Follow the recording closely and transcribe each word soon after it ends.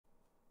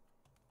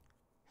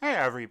Hey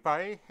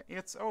everybody,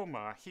 it's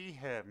Ouma, he,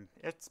 him.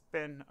 It's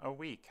been a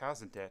week,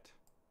 hasn't it?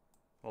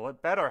 Well,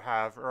 it better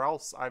have, or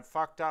else I've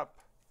fucked up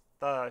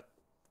the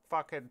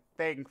fucking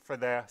thing for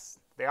this,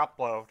 the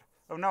upload.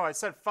 Oh no, I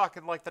said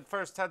fucking like the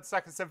first 10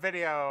 seconds of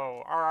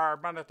video, RR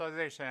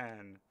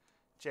monetization.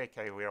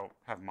 JK, we don't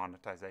have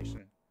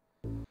monetization.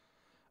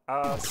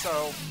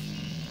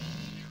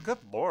 Good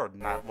lord,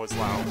 that was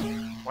loud.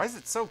 Why is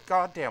it so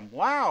goddamn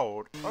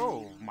loud?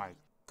 Oh my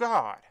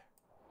god.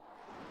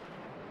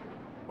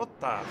 What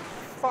the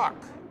fuck?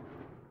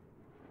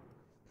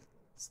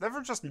 It's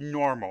never just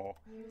normal.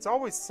 It's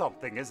always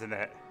something, isn't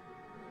it?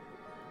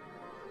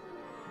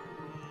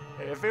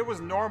 If it was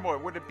normal,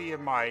 it wouldn't be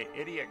in my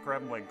idiot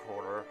gremlin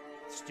corner.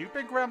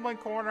 Stupid gremlin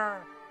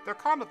corner? They're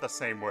kind of the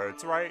same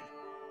words, right?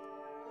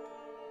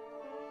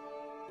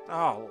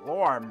 Oh,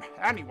 Lorm.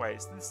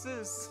 Anyways, this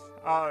is,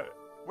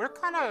 we're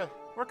kind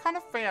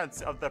of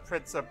fans of the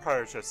Prince of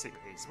Persia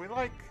series. We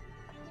like,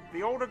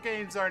 the older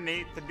games are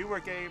neat, the newer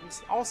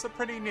games also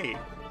pretty neat.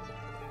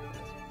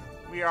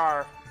 We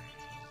are,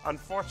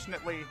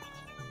 unfortunately,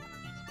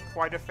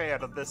 quite a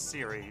fan of this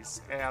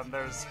series, and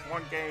there's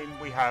one game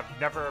we have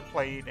never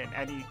played in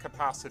any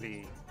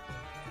capacity,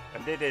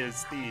 and it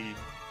is the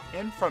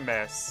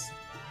infamous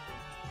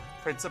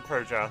Prince of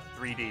Persia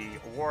 3D,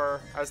 or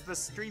as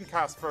this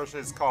Dreamcast version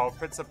is called,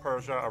 Prince of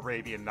Persia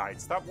Arabian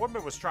Nights. That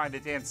woman was trying to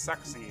dance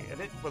sexy, and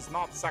it was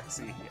not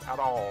sexy at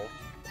all.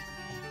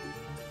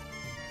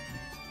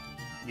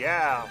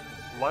 Yeah,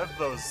 love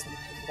those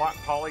flat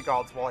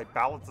polygons while I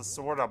balance a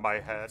sword on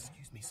my head.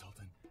 Excuse me,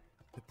 Sultan.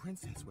 The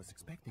princess was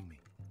expecting me.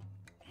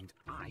 And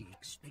I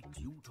expect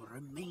you to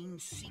remain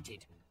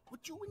seated.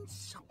 Would you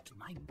insult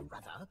my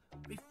brother?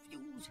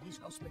 Refuse his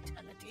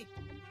hospitality?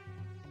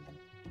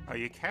 Oh,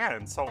 you can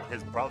insult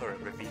his brother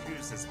and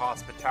refuse his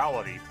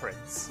hospitality,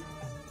 Prince.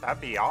 That'd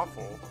be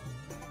awful.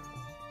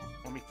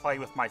 Let me play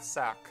with my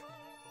sack.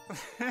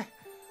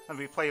 Let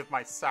me play with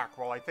my sack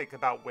while I think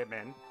about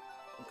women.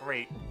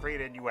 Great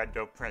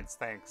innuendo, Prince,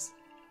 thanks.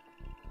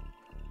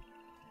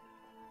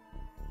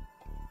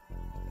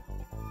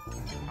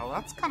 Oh,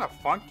 that's kind of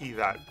funky,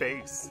 that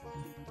bass.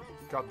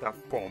 Got that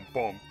boom,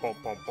 boom, boom,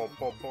 boom, boom,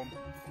 boom, boom.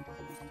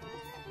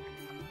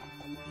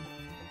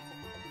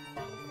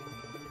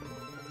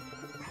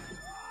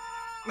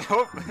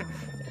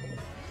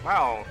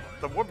 Wow,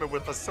 the woman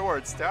with the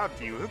sword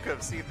stabbed you. Who could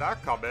have seen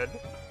that coming?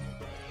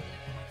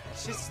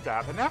 She's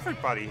stabbing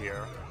everybody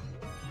here.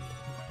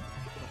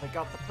 Well, they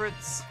got the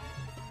prince.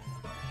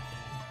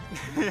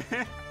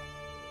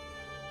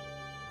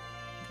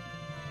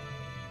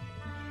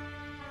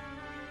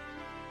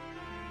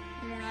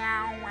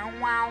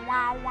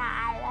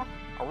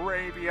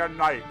 Arabian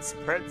Nights,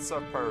 Prince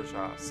of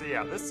Persia. So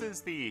yeah, this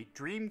is the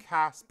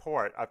Dreamcast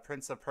port of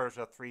Prince of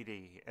Persia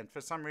 3D, and for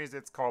some reason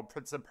it's called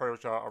Prince of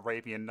Persia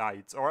Arabian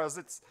Nights,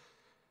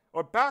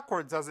 or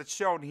backwards as it's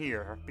shown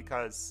here,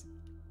 because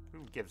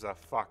who gives a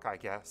fuck, I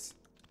guess.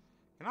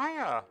 Can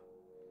I,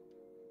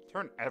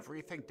 turn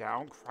everything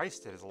down?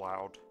 Christ, it is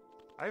loud.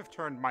 I have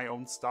turned my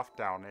own stuff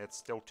down and it's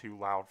still too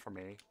loud for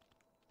me.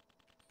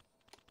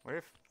 What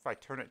if I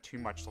turn it too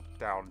much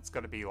down, it's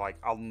gonna be like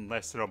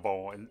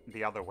unlistenable in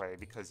the other way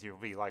because you'll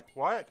be like,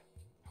 what?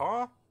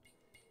 Huh?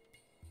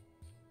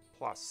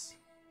 Plus.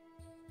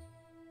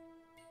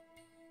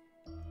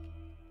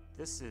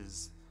 This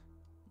is...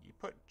 You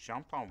put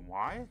jump on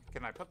Y?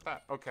 Can I put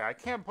that? Okay, I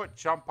can't put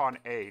jump on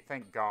A,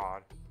 thank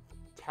God.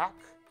 Attack?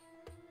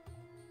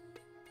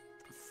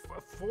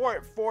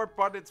 Four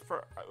buttons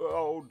for...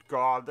 Oh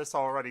God, this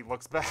already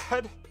looks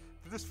bad.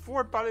 There's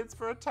 4 buttons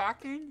for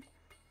attacking?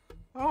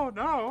 Oh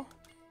no.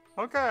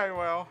 Okay,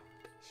 well,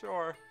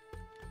 sure.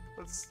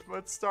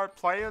 Let's start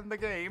playing the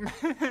game.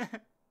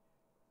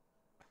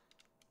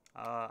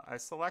 I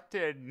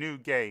selected new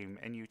game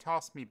and you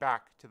tossed me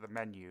back to the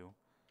menu.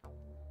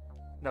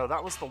 No,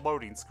 that was the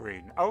loading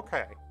screen.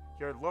 Okay.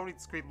 Your loading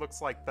screen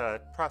looks like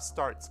the press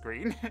start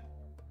screen.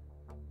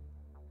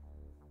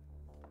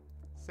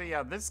 So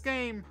yeah, this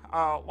game,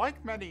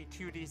 like many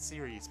 2D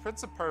series,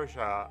 Prince of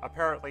Persia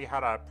apparently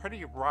had a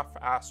pretty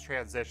rough-ass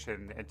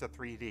transition into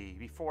 3D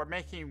before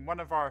making one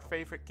of our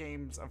favorite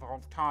games of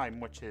all time,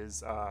 which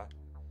is,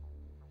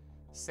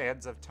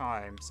 Sands of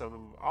Time.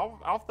 So,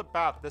 off the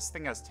bat, this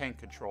thing has tank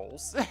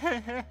controls.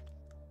 Okay,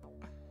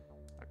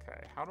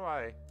 how do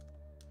I...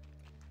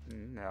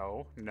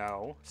 No,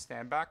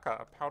 stand back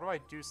up. How do I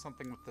do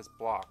something with this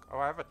block? Oh,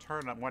 I have a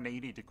turn at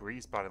 180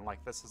 degrees button,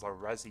 like this is a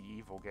Resi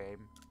Evil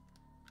game.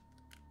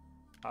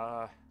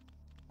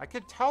 I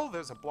can tell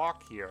there's a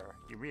block here,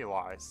 you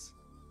realize.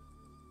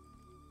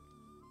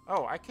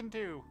 Oh, I can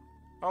do...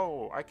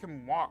 Oh, I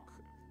can walk...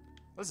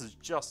 This is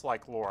just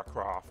like Lara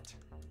Croft.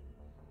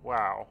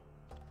 Wow.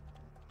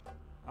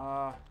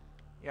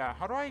 Yeah,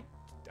 how do I...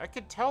 I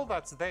can tell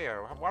that's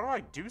there. Why do I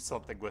do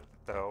something with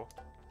it, though?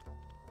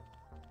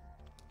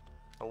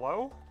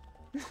 Hello?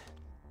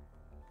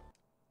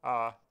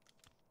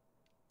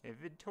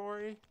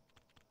 Inventory?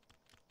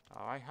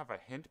 Oh, I have a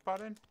hint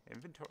button?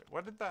 Inventory.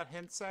 What did that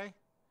hint say?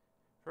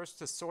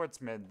 First a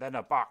swordsman, then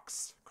a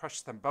box. Crush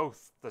them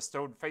both. The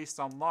stone face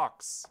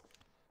unlocks.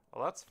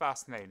 Well, that's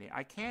fascinating.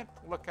 I can't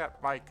look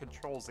at my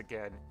controls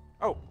again.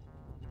 Oh,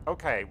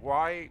 okay.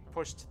 Y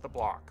pushed the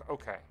block.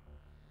 Okay.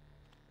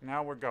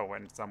 Now we're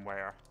going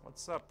somewhere.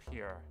 What's up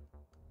here?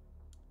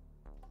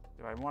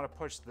 Do I want to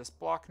push this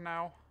block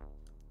now?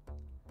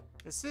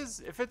 This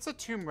is, if it's a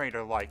Tomb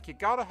Raider-like, you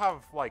gotta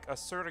have, like, a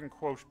certain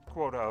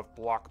quota of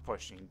block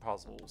pushing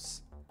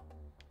puzzles.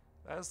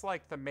 That is,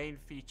 like, the main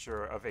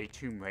feature of a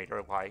Tomb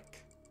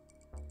Raider-like.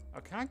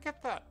 Oh, can I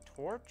get that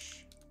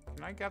torch?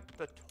 Can I get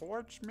the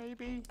torch,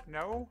 maybe?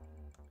 No?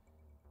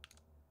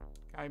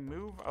 Can I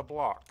move a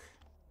block?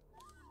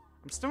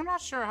 I'm still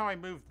not sure how I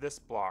move this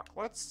block.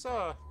 Let's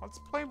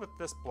play with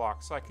this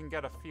block so I can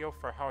get a feel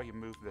for how you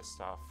move this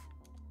stuff.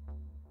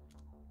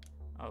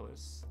 Oh,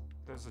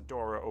 there's a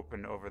door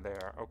open over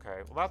there.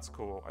 Okay, well that's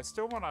cool. I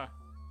still wanna...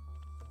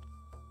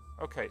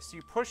 Okay, so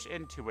you push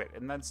into it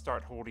and then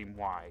start holding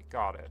Y.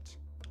 Got it.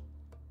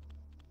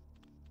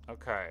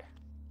 Okay.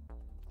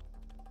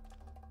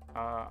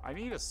 I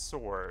need a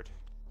sword.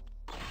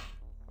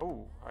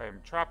 Oh, I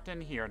am trapped in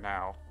here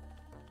now.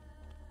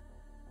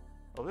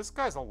 Oh, this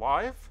guy's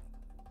alive?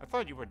 I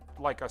thought you would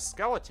like a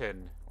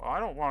skeleton. Well, I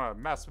don't want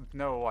to mess with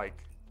no,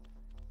 like,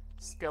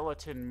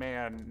 skeleton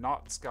man,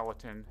 not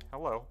skeleton.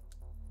 Hello.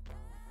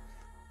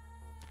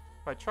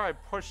 If I try to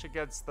push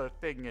against the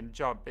thing and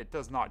jump, it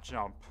does not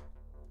jump.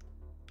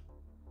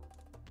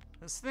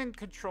 This thing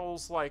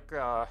controls like,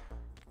 oh,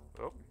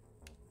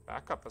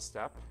 back up a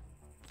step.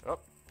 Oh,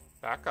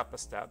 back up a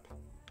step.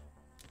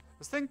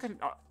 This thing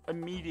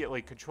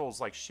immediately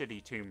controls like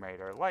shitty Tomb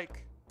Raider.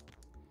 Like,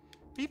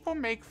 people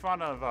make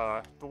fun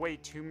of the way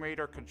Tomb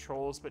Raider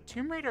controls, but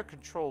Tomb Raider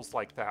controls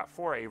like that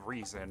for a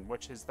reason,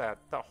 which is that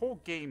the whole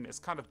game is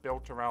kind of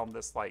built around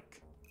this,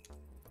 like,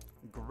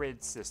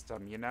 grid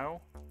system, you know?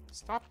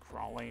 Stop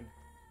crawling.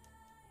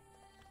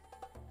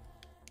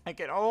 Like,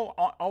 it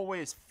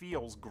always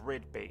feels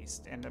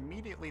grid-based, and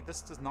immediately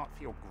this does not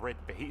feel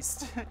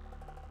grid-based.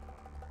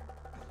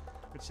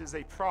 Which is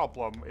a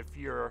problem if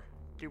you're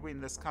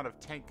doing this kind of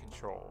tank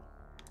control.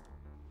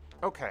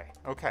 Okay,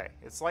 okay.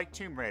 It's like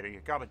Tomb Raider. You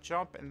gotta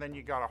jump, and then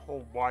you gotta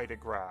hold Y to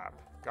grab.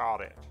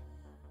 Got it.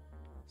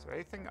 Is there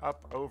anything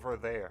up over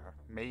there?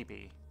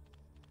 Maybe.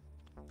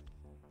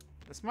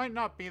 This might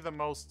not be the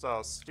most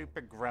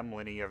stupid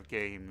gremlin-y of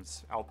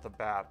games out the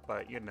bat,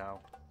 but you know.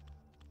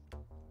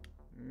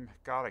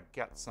 Gotta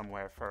get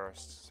somewhere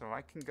first. So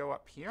I can go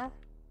up here?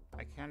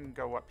 I can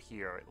go up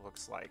here, it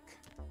looks like.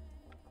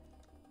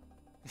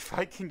 If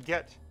I can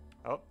get...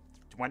 Oh,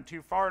 went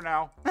too far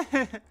now.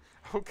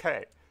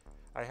 Okay.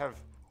 I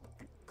have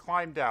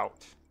climbed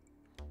out.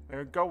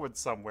 We're going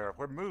somewhere.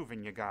 We're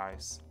moving, you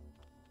guys.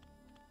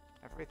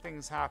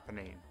 Everything's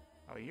happening.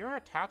 Oh, you're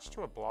attached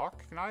to a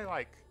block? Can I,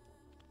 like...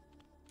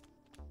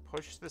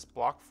 push this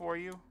block for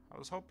you? I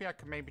was hoping I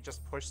could maybe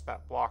just push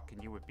that block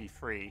and you would be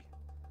free.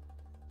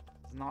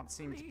 Does not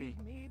seem to be... Leave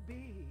me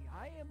be.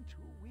 I am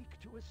too weak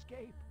to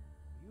escape.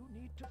 You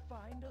need to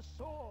find a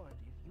sword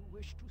if you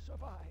wish to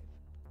survive.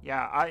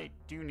 Yeah, I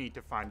do need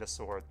to find a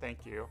sword.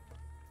 Thank you.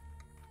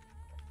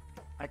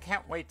 I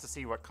can't wait to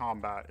see what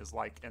combat is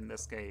like in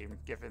this game,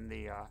 given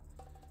the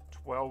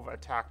 12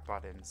 attack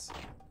buttons.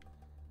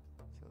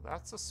 So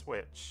that's a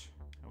switch.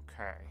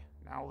 Okay.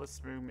 Now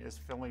this room is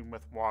filling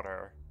with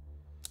water,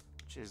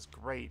 which is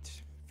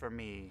great for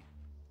me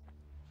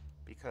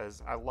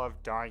because I love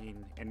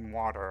dying in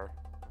water.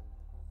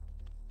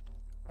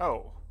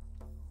 Oh.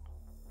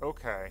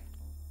 Okay.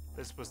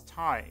 This was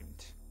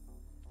timed.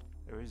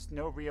 There was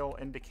no real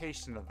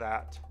indication of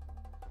that.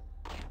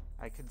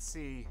 I can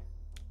see...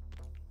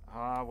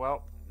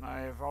 well,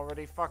 I've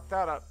already fucked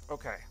that up.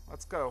 Okay,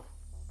 let's go.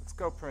 Let's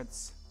go,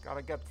 Prince.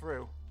 Gotta get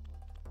through.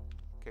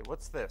 Okay,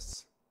 what's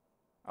this?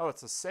 Oh,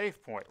 it's a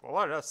save point. Well,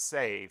 let us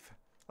save.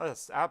 Let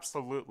us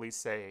absolutely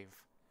save.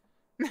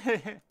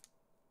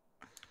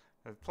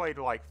 I've played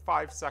like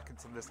 5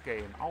 seconds in this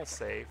game. I'll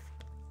save.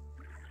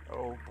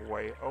 Oh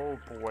boy, oh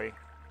boy.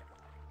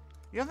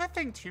 The other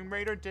thing Tomb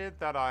Raider did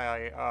that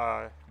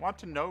I want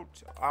to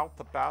note out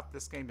the bat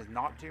this game is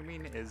not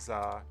doing is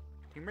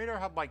Tomb Raider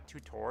had like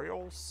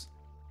tutorials.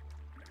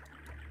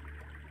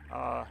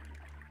 How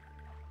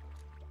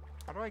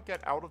do I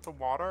get out of the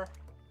water?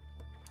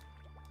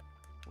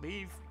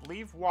 Leave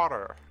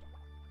water.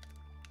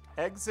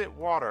 Exit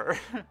water.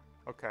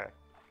 Okay.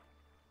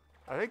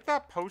 I think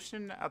that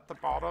potion at the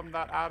bottom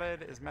that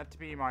added is meant to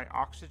be my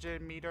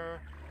oxygen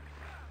meter.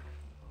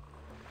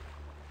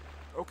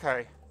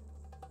 Okay.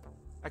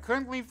 I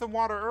couldn't leave the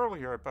water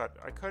earlier, but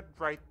I could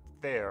right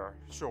there.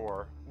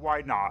 Sure.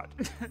 Why not?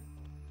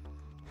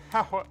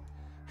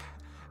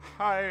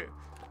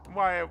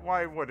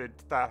 Why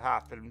wouldn't that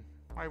happen?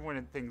 Why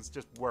wouldn't things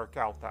just work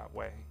out that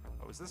way?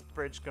 Oh, is this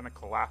bridge gonna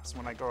collapse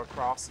when I go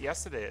across?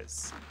 Yes, it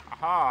is.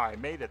 Aha, I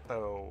made it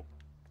though.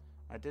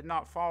 I did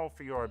not fall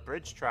for your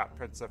bridge trap,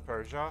 Prince of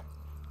Persia.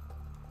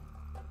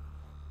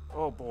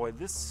 Oh boy,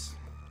 this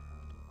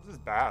is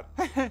bad.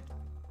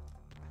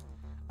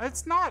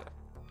 It's not,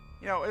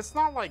 you know, it's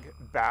not like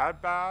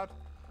bad,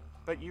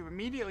 but you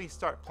immediately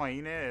start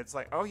playing it. It's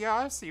like, oh yeah,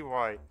 I see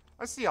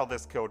how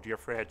this killed your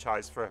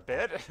franchise for a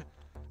bit.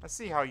 I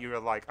see how you're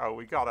like, oh,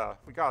 we gotta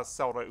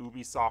sell to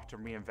Ubisoft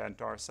and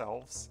reinvent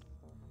ourselves.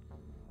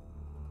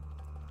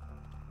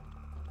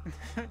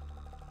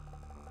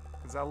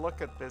 Because I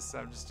look at this,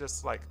 I'm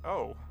just like,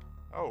 oh,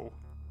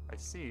 I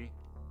see.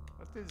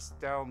 What is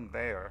down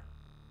there?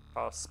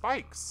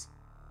 Spikes.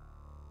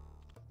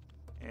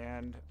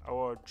 And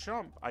a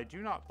jump I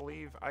do not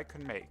believe I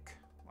can make.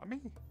 I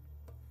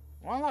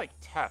want to, like,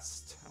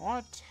 test. I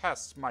want to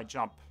test my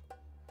jump.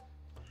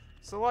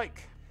 So,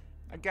 like,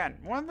 again,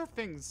 one of the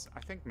things, I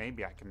think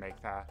maybe I can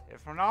make that.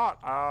 If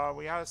not,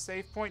 we had a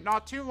save point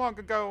not too long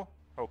ago.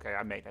 Okay,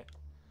 I made it.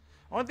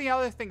 One of the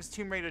other things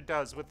Tomb Raider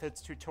does with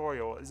its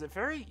tutorial is it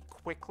very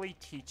quickly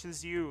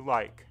teaches you,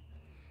 like,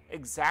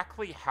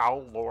 exactly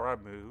how Laura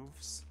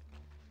moves.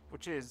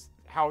 Which is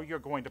how you're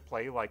going to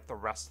play, like, the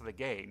rest of the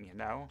game, you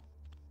know?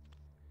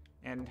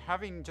 And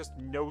having just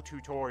no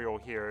tutorial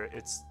here,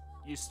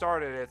 you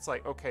start it, it's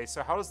like, okay,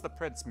 so how does the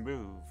prince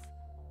move?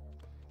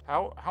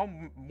 How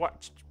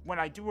much, when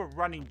I do a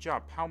running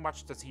jump, how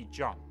much does he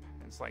jump?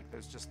 And it's like,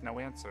 there's just no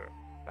answer.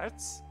 I'm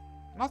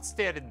not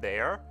standing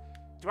there.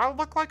 Do I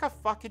look like a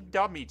fucking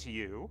dummy to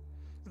you?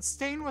 It's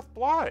stained with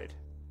blood.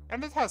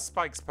 And it has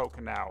spikes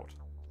poking out.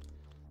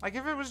 Like,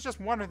 if it was just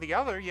one or the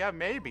other, yeah,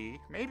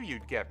 maybe. Maybe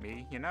you'd get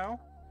me, you know?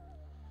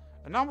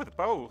 But not with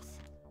both.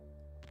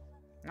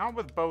 Not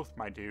with both,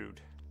 my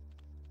dude.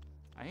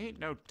 I ain't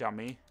no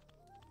dummy.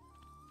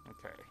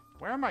 Okay,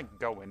 where am I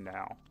going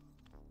now?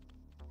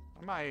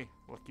 What am I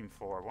looking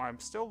for? Well, I'm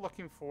still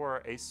looking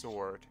for a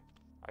sword.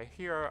 I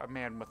hear a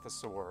man with a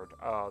sword.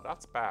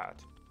 That's bad.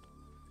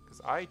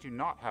 Because I do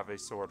not have a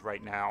sword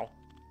right now.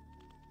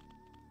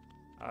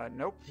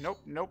 Nope.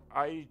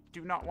 I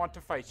do not want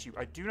to fight you.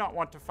 I do not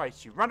want to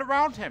fight you. Run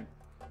around him!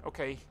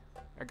 Okay,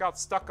 I got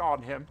stuck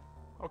on him.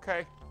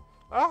 Okay.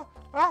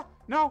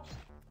 No!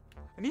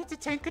 I need to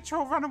take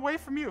control, run away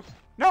from you!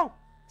 No!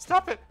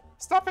 Stop it!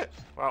 Stop it!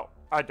 Well,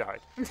 I died.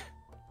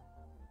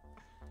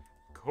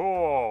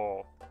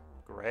 Cool.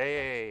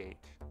 Great.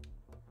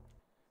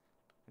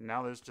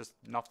 Now there's just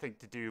nothing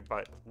to do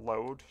but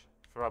load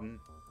from...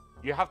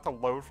 You have to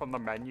load from the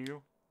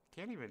menu.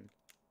 Can't even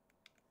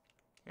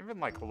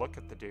like look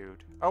at the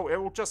dude. Oh, it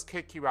will just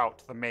kick you out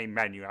to the main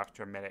menu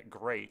after a minute.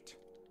 Great.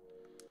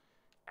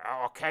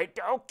 Okay,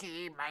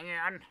 dokie,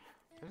 man.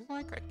 There's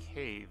like a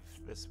cave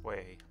this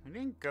way. We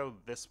didn't go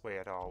this way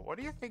at all. What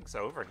do you think's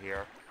over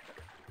here?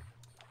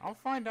 I'll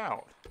find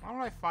out. Why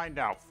don't I find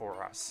out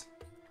for us?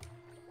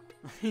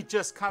 You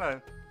just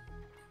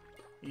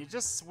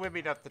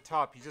swimming at the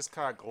top, you just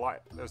kind of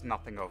glide. There's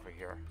nothing over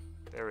here.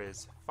 There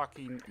is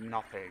fucking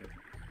nothing.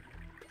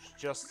 It's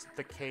just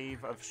the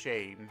cave of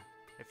shame.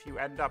 If you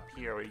end up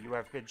here, you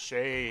have been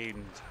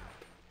shamed.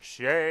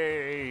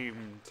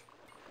 Shamed.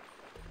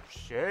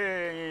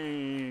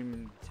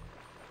 Shamed.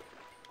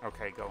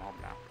 Okay, go home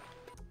now.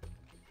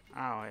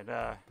 Oh, it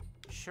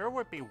sure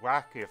would be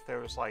wacky if there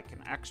was like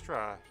an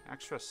extra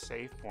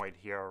save point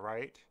here,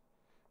 right?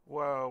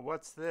 Whoa,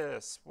 what's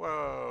this?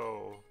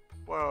 Whoa,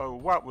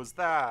 what was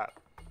that?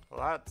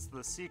 Well, that's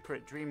the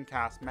secret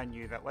Dreamcast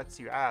menu that lets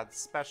you add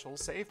special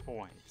save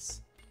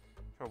points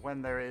for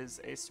when there is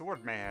a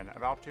sword man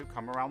about to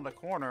come around the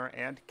corner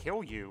and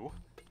kill you.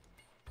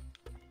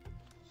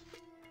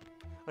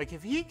 Like,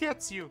 if he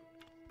gets you...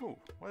 Ooh,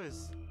 what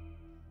is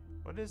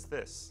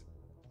this?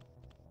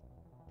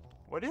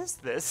 What is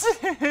this?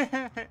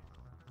 Yeah,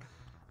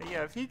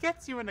 if he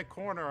gets you in a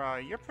corner,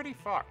 you're pretty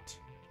fucked.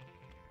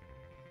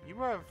 You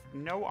have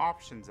no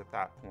options at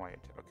that point.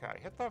 Okay,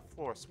 hit that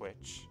floor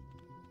switch.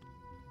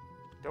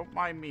 Don't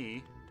mind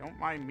me. Don't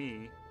mind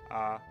me.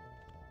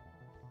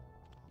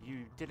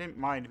 You didn't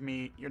mind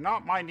me. You're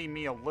not minding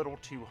me a little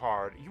too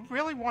hard. You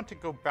really want to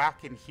go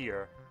back in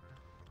here.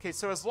 Okay,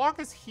 so as long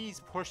as he's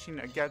pushing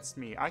against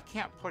me, I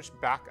can't push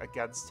back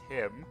against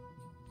him.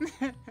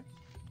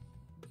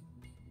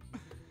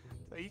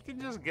 So he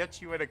can just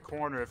get you in a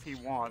corner if he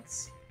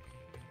wants.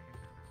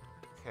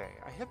 Okay,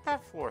 I hit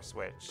that floor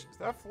switch. Is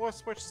that floor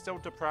switch still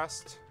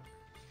depressed?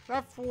 Is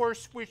that floor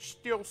switch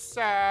still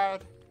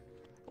sad?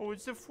 Oh,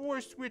 is the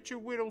floor switch a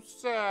little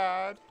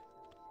sad?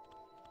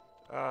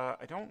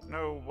 I don't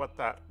know what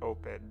that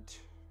opened.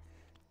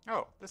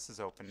 Oh, this is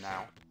open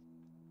now.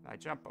 I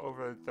jump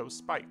over those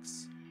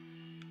spikes.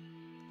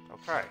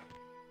 Okay.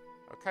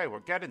 Okay, we're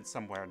getting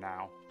somewhere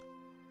now.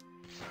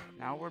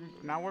 Now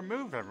we're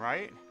moving,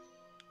 right?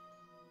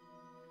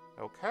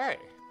 Okay.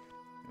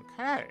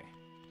 Okay.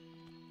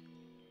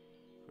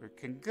 We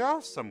can go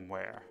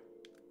somewhere.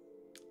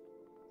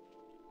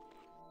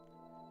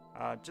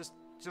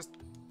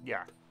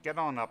 Yeah, get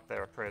on up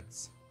there,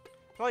 Prince.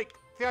 Like,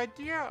 the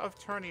idea of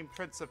turning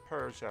Prince of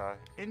Persia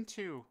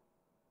into...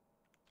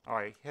 Oh,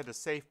 I hit a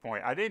save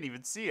point. I didn't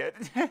even see it.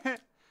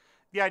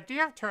 The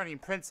idea of turning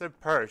Prince of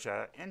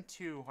Persia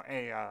into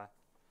a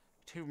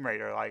Tomb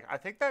Raider, like, I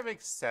think that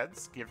makes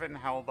sense given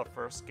how the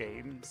first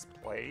games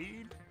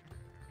played.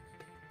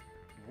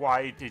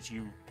 Why did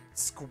you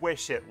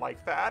squish it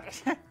like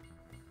that?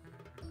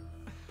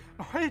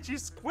 Why did you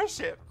squish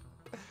it?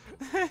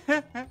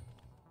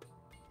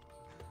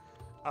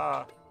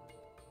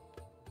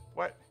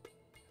 What?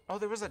 Oh,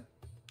 there was a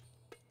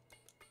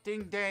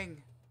Ding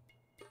dang.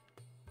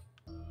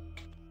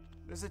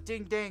 There's a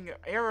ding dang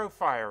arrow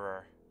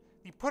firer.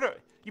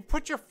 You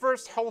put your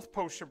first health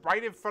potion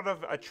right in front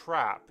of a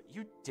trap.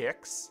 You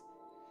dicks.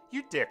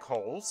 You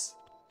dickholes.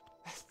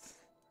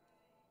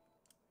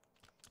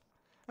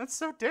 That's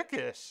so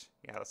dickish.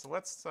 Yeah, so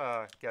let's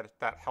get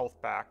that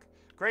health back.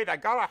 Great, I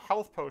got a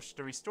health potion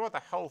to restore the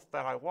health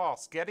that I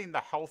lost. Getting the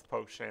health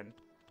potion.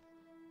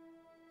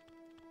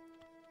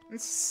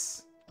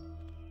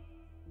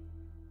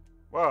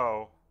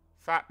 Whoa,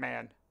 fat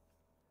man.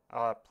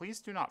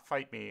 Please do not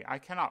fight me. I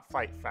cannot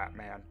fight, fat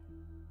man.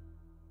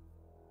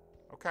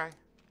 Okay.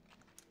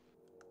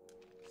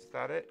 Is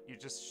that it? You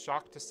just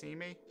shocked to see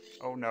me?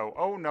 Oh no.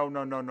 Oh no,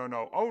 no, no, no,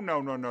 no. Oh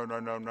no, no, no, no,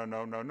 no, no,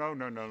 no, no, no, no,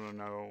 no, no,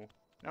 no.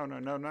 No, no,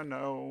 no, no,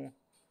 no.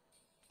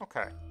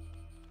 Okay.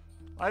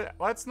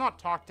 Let's not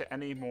talk to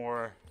any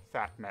more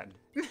fat men.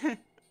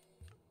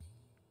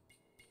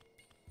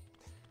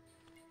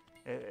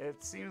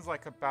 It seems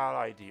like a bad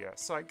idea.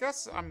 So I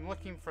guess I'm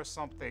looking for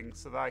something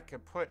so that I can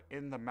put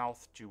in the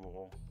mouth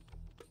jewel.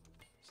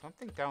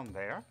 Something down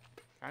there?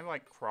 Can I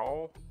like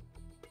crawl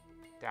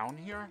down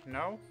here?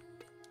 No?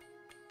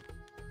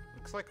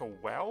 Looks like a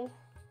well?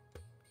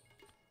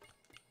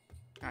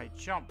 Can I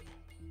jump?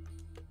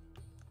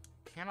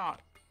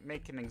 Cannot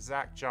make an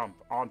exact jump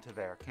onto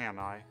there, can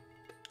I?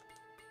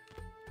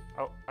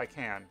 Oh, I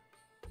can.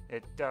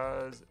 It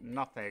does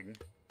nothing.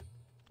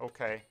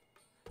 Okay.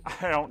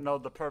 I don't know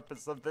the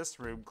purpose of this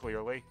room,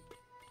 clearly.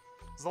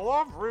 There's a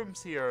lot of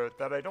rooms here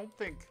that I don't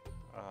think...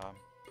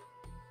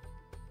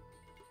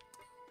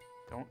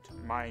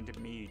 don't mind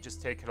me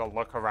just taking a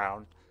look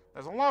around.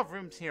 There's a lot of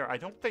rooms here I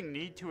don't think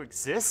need to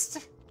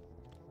exist.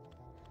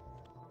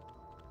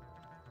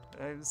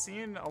 I've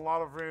seen a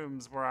lot of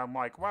rooms where I'm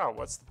like, wow,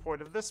 what's the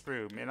point of this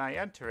room? And I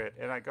enter it,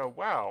 and I go,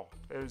 wow,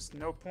 there's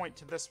no point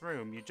to this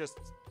room. You just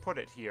put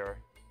it here.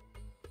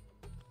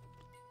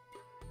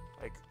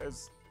 Like,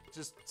 there's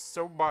just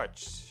so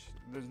much.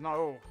 There's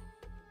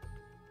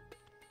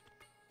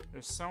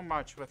so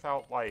much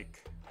without,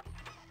 like,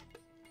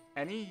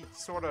 any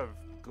sort of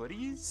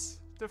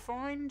goodies to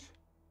find.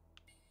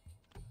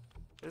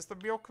 Is the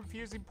real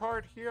confusing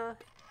part here?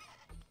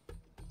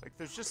 Like,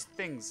 there's just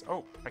things.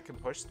 Oh, I can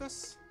push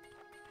this?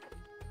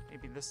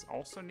 Maybe this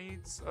also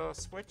needs a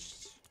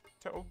switch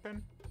to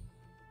open?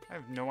 I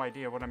have no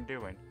idea what I'm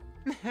doing.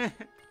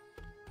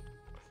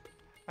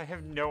 I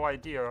have no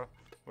idea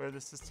where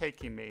this is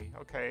taking me.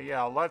 Okay,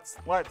 yeah,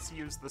 let's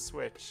use the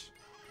switch.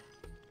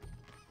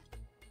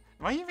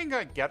 Am I even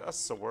gonna get a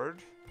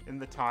sword in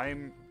the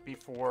time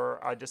before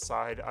I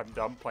decide I'm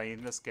done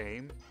playing this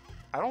game?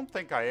 I don't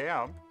think I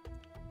am.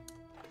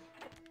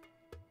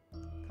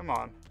 Come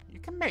on, you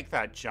can make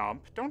that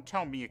jump. Don't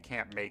tell me you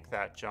can't make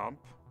that jump.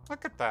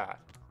 Look at that.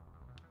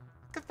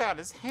 Look at that,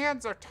 his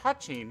hands are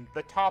touching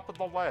the top of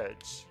the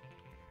ledge.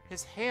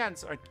 His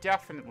hands are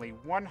definitely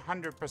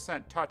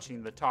 100%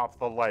 touching the top of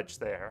the ledge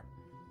there.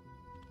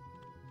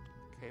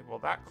 Okay, well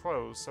that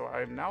closed, so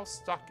I'm now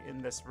stuck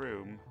in this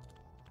room.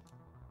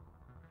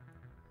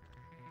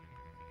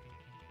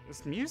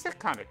 This music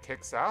kind of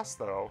kicks ass,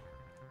 though.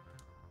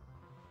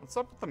 What's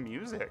up with the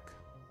music?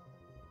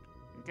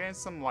 I'm getting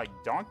some, like,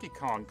 Donkey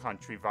Kong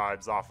Country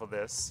vibes off of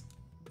this.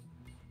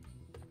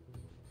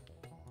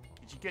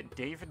 Did you get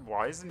David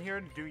Wise in here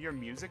to do your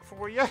music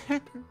for you?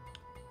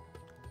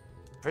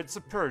 Prince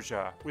of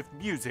Persia with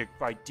music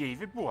by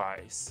David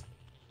Wise.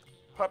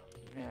 Hup,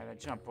 and I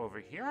jump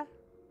over here.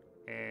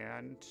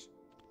 And...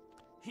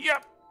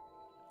 yep!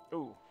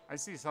 Ooh, I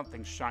see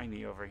something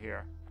shiny over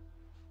here.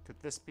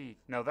 Could this be...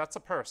 no, that's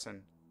a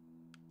person.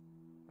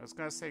 I was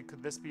gonna say,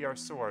 could this be our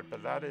sword?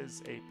 But that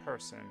is a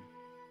person.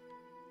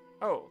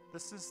 Oh,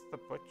 this is the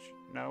butch...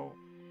 no.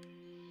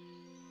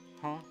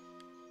 Huh?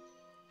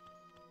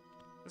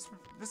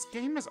 This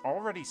game is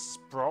already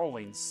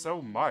sprawling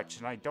so much,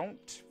 and I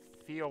don't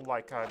feel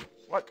like I'm...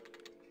 what?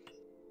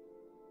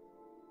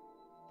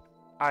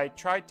 I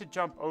tried to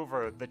jump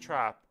over the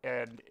trap,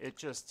 and it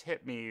just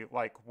hit me,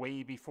 like,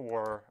 way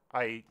before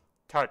I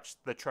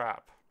touched the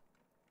trap.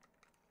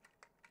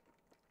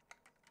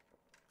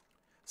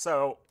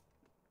 So,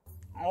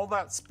 all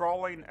that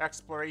sprawling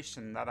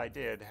exploration that I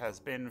did has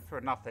been for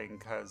nothing,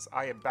 because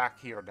I am back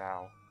here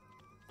now.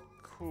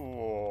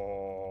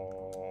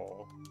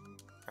 Cool.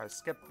 I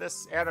skipped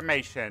this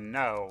animation.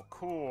 No.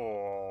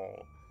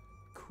 Cool.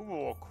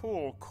 Cool,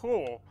 cool,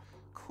 cool.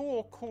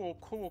 Cool, cool,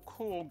 cool,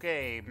 cool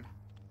game.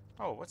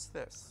 Oh, what's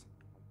this?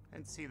 I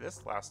didn't see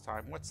this last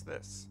time. What's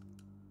this?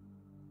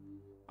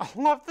 I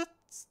love this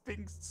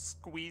thing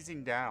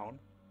squeezing down.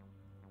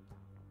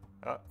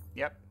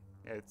 Yep.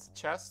 It's a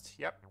chest.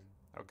 Yep.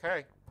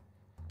 Okay.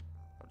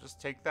 I'll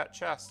just take that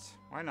chest.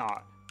 Why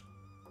not?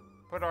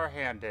 Put our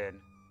hand in.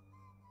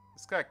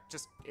 This guy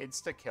just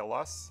insta-kill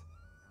us.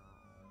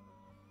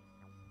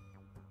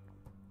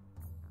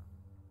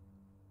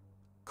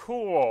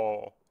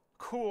 Cool.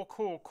 Cool,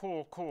 cool,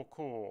 cool, cool,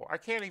 cool. I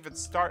can't even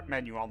start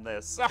menu on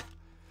this.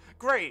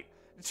 Great.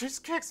 It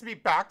just kicks me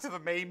back to the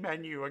main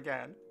menu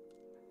again.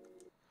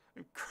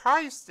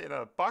 Christ in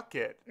a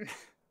bucket.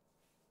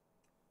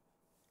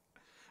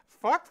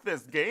 fuck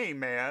this game,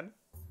 man.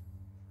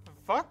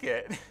 Fuck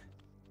it.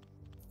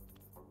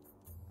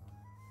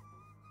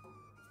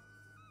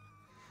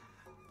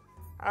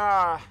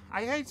 I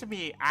hate to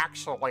be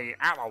actually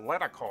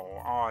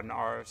analytical on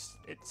our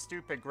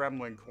stupid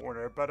Gremlin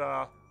corner,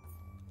 but,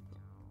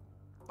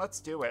 let's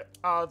do it.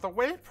 The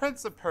way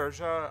Prince of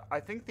Persia, I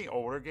think the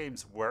older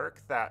games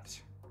work that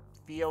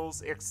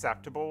feels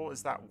acceptable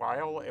is that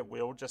while it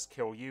will just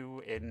kill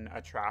you in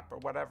a trap or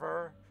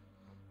whatever,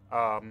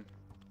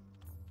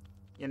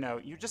 you know,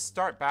 you just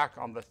start back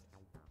on the...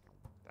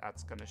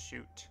 That's gonna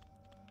shoot.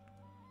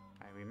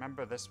 I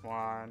remember this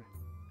one.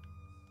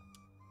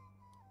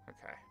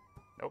 Okay.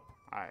 Nope.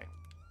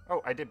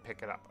 Oh, I did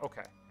pick it up.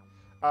 Okay.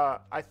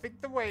 I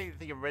think the way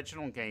the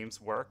original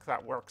games work,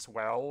 that works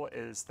well,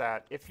 is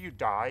that if you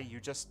die, you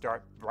just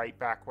start right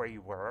back where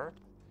you were.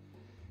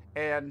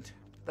 And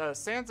the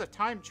Sands of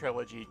Time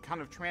trilogy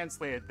kind of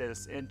translated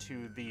this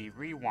into the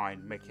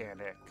rewind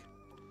mechanic.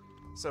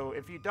 So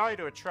if you die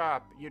to a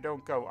trap, you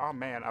don't go, oh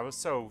man, I was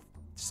so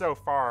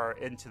far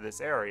into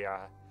this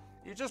area.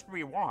 You just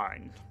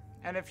rewind.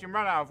 And if you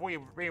run out of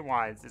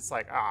rewinds, it's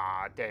like,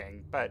 ah,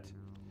 dang. But,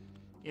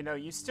 you know,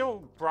 you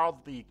still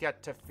broadly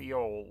get to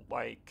feel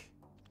like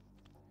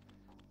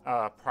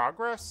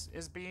progress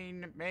is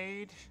being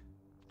made.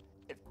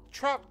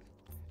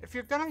 If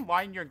you're gonna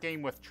line your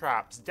game with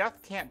traps,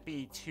 death can't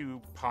be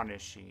too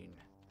punishing.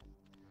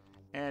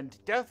 And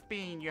death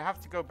being, you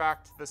have to go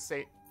back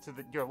to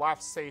your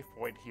last save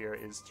point here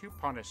is too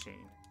punishing.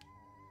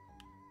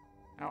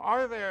 Now,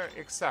 are there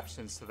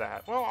exceptions to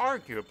that? Well,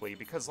 arguably,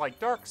 because like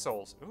Dark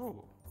Souls...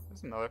 Ooh,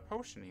 there's another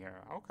potion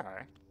here.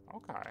 Okay,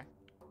 okay.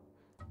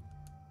 I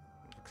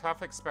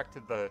half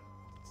expected the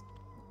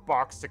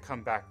box to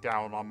come back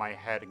down on my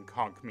head and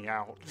conk me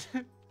out.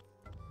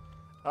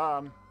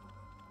 I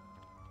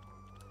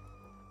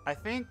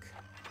think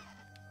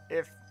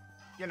if,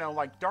 you know,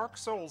 like, Dark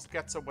Souls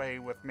gets away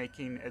with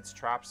making its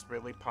traps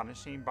really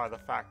punishing by the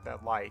fact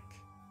that, like,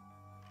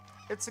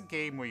 it's a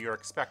game where you're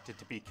expected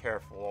to be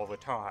careful all the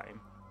time.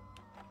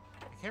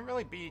 You can't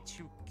really be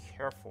too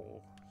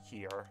careful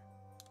here,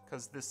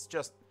 because this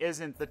just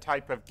isn't the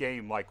type of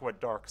game like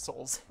what Dark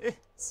Souls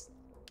is.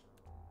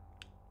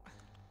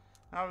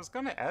 I was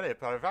gonna edit,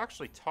 but I've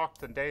actually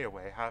talked the day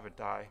away, haven't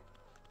I?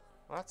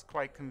 Well, that's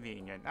quite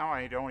convenient. Now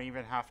I don't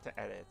even have to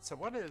edit. So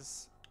what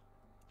is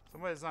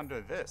under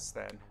this,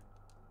 then?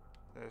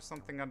 There's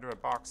something under a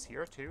box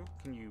here, too.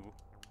 Can you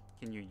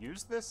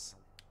use this?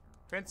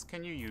 Prince,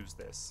 can you use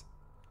this?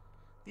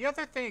 The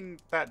other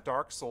thing that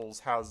Dark Souls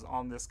has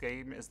on this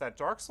game is that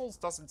Dark Souls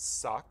doesn't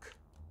suck.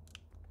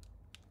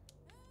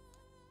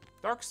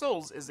 Dark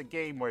Souls is a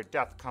game where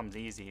death comes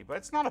easy, but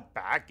it's not a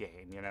bad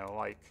game, you know,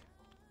 like,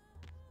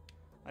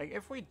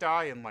 if we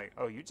die and, like,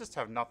 oh, you just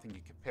have nothing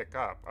you can pick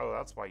up. Oh,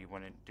 that's why you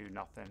wouldn't do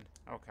nothing.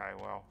 Okay,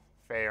 well,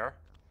 fair.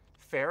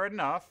 Fair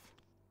enough.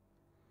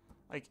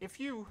 Like, if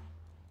you...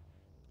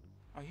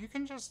 Oh, you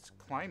can just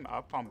climb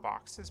up on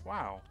boxes?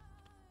 Wow.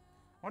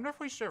 Wonder if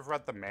we should have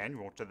read the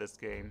manual to this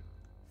game.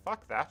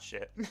 Fuck that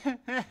shit.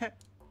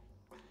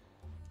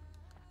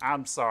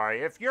 I'm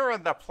sorry. If you're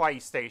in the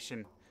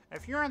PlayStation...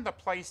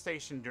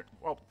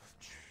 Well,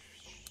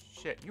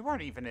 shit, you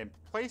weren't even in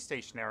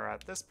PlayStation era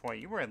at this point.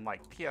 You were in,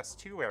 like,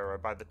 PS2 era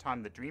by the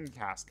time the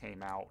Dreamcast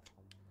came out.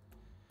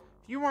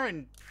 If you were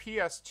in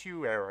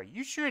PS2 era,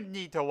 you shouldn't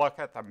need to look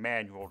at the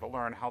manual to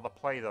learn how to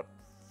play the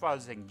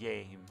fuzzing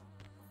game.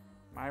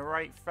 Am I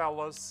right,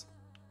 fellas?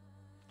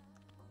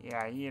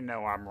 Yeah, you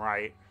know I'm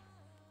right.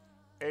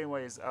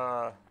 Anyways,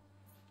 yeah,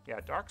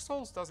 Dark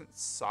Souls doesn't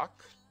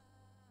suck.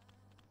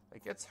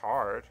 Like, it's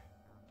hard.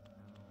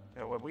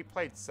 You know, when we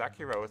played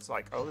Sekiro, it's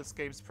like, oh, this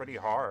game's pretty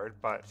hard,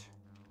 but...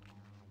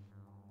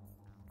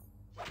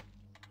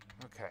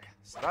 Okay,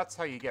 so that's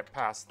how you get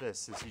past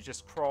this, is you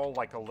just crawl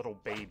like a little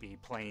baby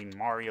playing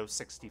Mario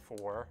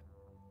 64.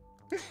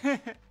 I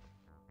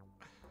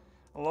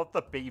love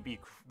the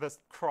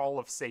crawl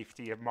of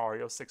safety of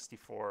Mario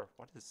 64.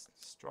 What is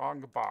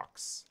strong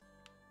box?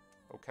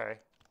 Okay.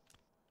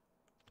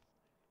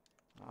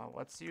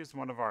 Let's use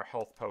one of our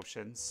health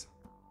potions.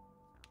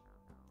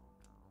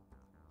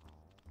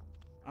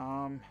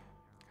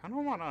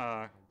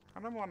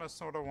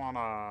 Sort of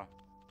wanna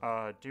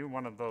do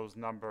one of those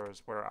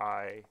numbers where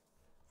I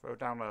throw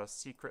down a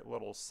secret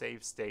little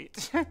save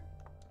state.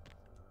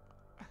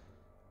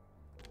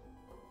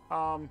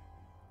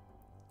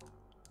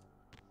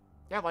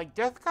 Yeah, like,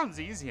 death comes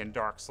easy in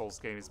Dark Souls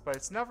games, but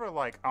it's never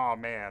like, oh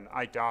man,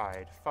 I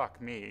died,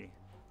 fuck me.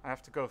 I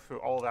have to go through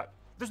all that.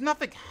 There's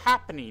nothing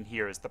happening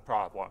here is the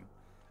problem.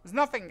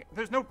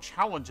 There's no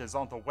challenges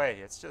on the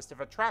way. It's just, if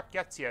a trap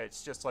gets you,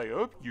 it's just like,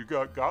 oh, you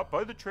got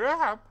by the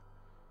trap.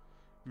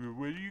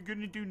 What are you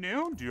gonna do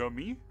now,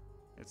 dummy?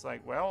 It's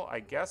like, well,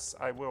 I guess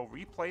I will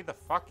replay the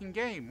fucking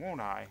game,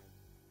 won't I?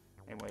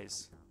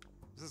 Anyways,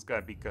 this is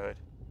gonna be good.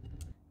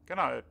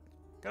 Gonna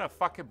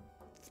fucking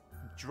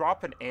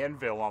drop an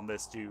anvil on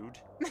this dude.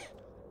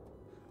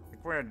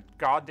 Like we're in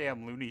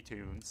goddamn Looney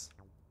Tunes.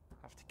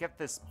 Have to get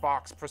this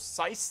box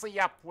precisely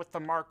up with the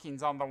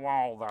markings on the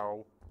wall,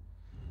 though.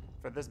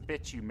 For this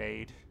bitch you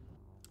made.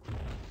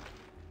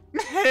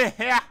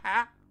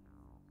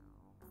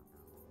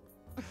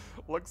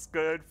 Looks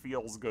good,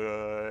 feels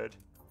good.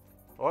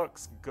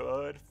 Looks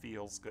good,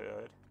 feels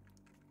good.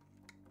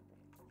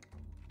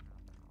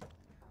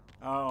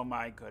 Oh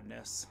my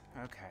goodness.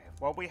 Okay,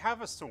 well we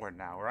have a sword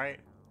now, right?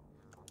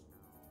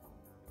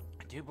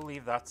 I do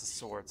believe that's a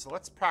sword, so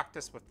let's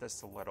practice with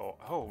this a little.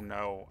 Oh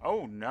no,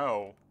 oh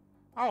no,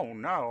 oh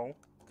no.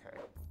 Okay.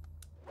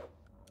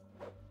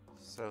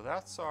 So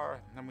that's our,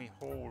 and then we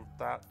hold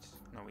that.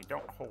 No, we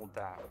don't hold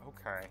that.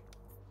 Okay.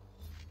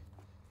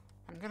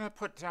 I'm gonna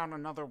put down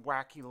another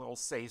wacky little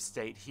save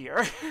state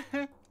here.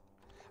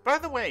 By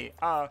the way,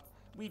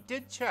 we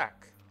did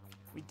check.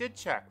 We did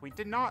check. We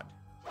did not...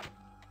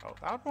 Oh,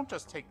 that won't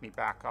just take me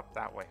back up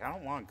that way. I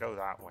don't want to go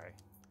that way.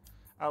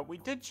 We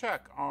did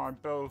check on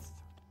both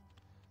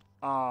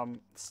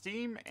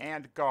Steam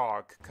and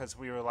GOG, because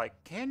we were like,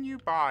 can you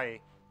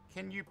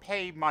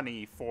pay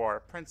money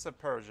for Prince of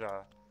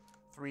Persia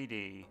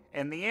 3D?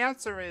 And the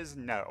answer is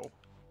no.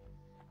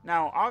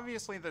 Now,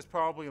 obviously, there's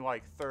probably,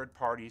 like,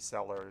 third-party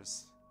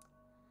sellers.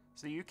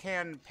 So you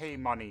can pay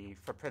money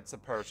for Prince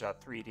of Persia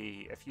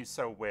 3D if you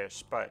so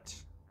wish, but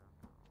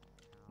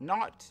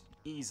not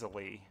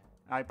easily.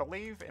 I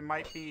believe it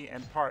might be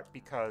in part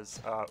because,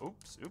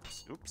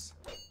 oops.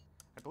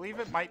 I believe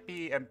it might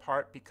be in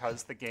part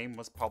because the game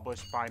was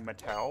published by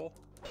Mattel.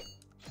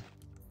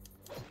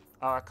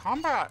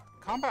 Combat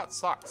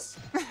sucks.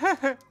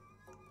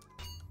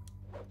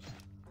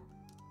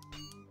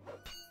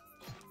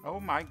 Oh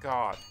my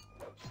god.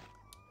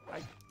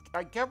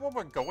 I get what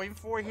we're going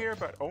for here,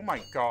 but oh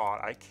my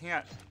god, I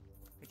can't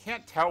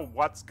tell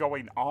what's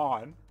going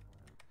on.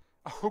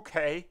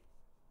 Okay.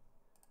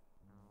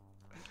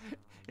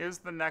 Here's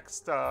the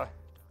next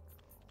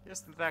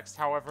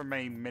however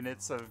many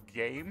minutes of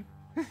game.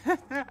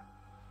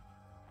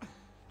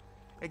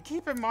 And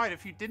keep in mind,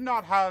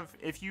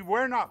 if you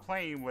were not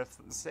playing with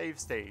save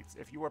states,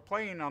 if you were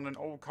playing on an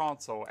old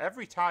console,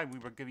 every time we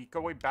were going to be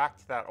going back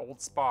to that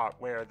old spot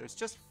where there's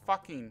just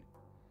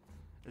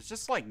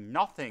like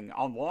nothing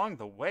along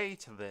the way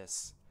to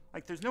this.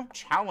 Like, there's no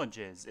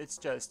challenges. It's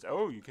just,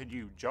 oh,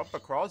 you jump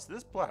across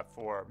this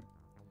platform.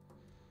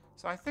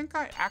 So I think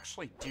I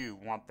actually do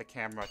want the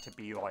camera to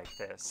be like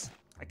this.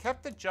 I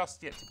kept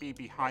adjusting it to be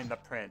behind the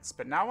prince,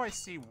 but now I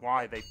see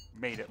why they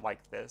made it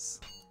like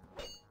this.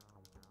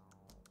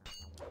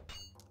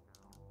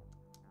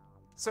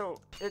 So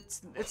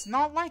it's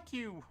not like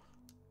you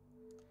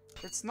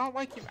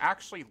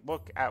actually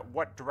look at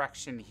what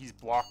direction he's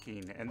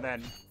blocking and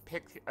then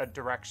pick a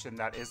direction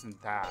that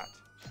isn't that.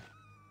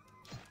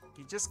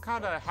 You just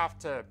kind of have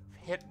to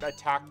hit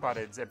attack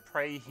buttons and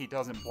pray he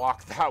doesn't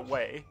block that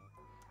way.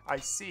 I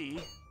see.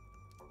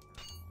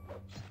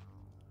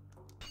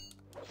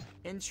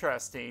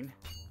 Interesting.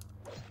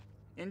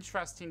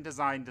 Interesting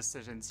design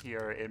decisions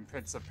here in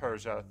Prince of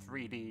Persia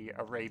 3D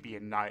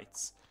Arabian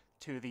Nights.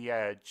 To the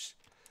Edge.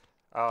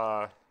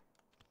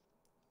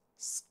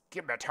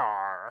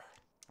 Scimitar.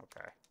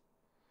 Okay.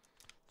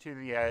 To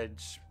the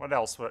Edge. What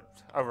else?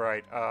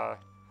 Alright,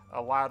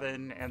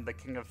 Aladdin and the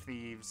King of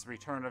Thieves.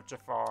 Return of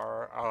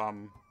Jafar.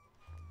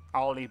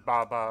 Ali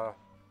Baba.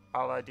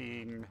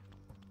 Aladdin.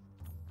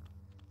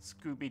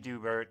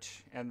 Scooby-Doobert.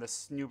 And the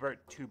Snoobert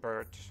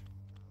Toobert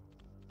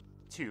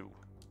 2.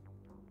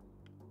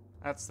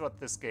 That's what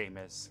this game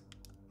is.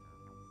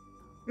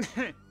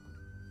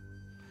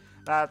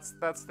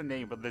 That's the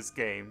name of this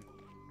game.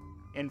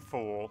 In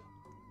full.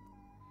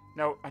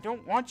 No, I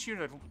don't want you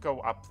to go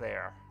up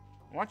there.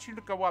 I want you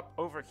to go up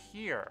over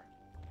here.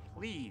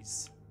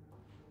 Please.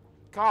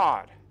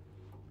 God.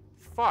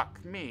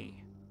 Fuck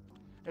me.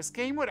 This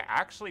game would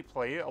actually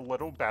play a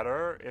little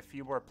better if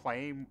you were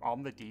playing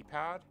on the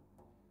D-pad.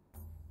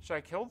 Should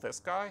I kill this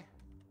guy?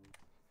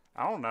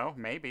 I don't know,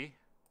 maybe.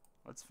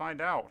 Let's find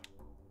out.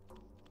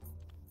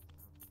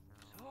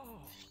 So,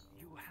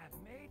 you have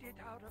made it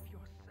out of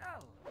your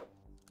cell.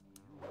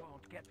 You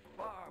won't get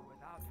far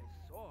without his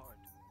sword.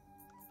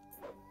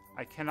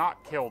 I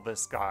cannot kill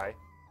this guy.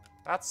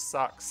 That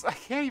sucks. I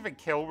can't even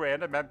kill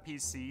random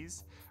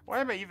NPCs. Why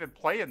am I even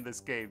playing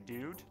this game,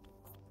 dude?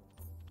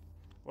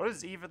 What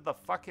is even the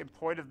fucking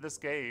point of this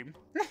game?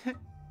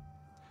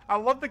 I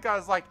love the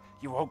guy's like,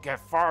 you won't get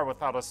far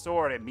without a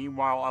sword, and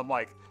meanwhile I'm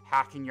like,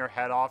 hacking your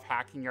head off,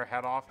 hacking your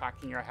head off,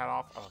 hacking your head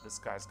off. Oh, this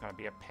guy's gonna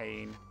be a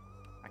pain.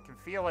 I can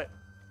feel it.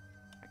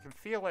 I can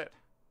feel it.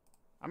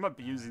 I'm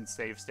abusing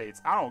save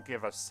states. I don't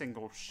give a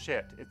single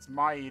shit. It's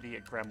my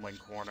idiot gremlin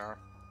corner.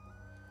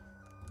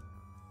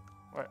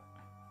 What?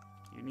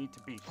 You need to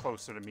be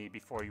closer to me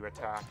before you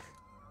attack.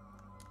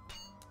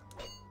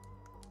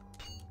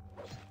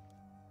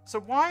 So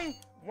why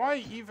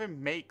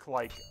even make,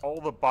 like, all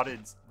the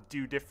buttons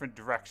do different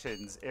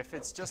directions if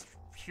it's just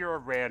pure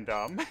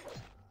random?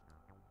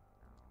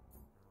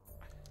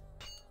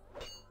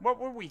 What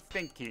were we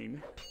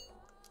thinking?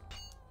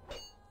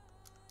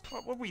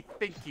 What were we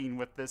thinking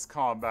with this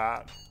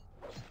combat?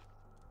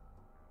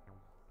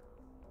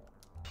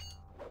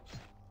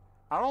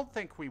 I don't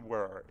think we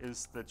were,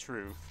 is the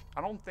truth.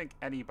 I don't think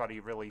anybody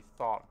really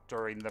thought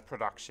during the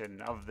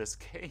production of this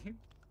game.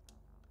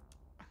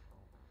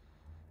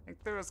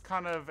 think there was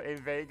kind of a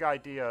vague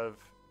idea of,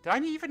 did I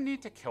even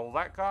need to kill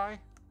that guy?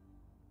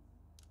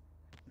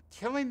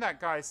 Killing that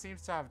guy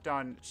seems to have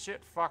done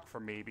shit fuck for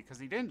me because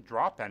he didn't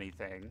drop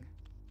anything.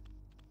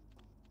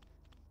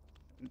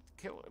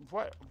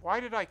 What? Why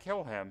did I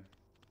kill him?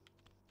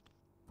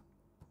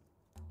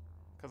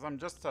 Because I'm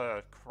just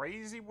a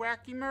crazy,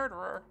 wacky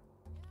murderer.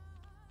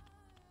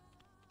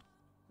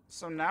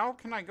 So now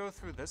can I go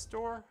through this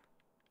door?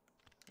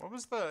 What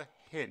was the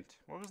hint?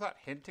 What was that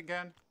hint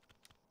again?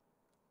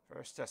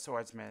 First a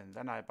swordsman,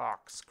 then I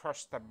box.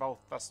 Crush them both,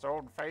 the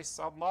stone face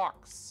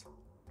unlocks.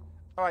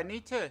 Oh, I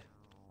need to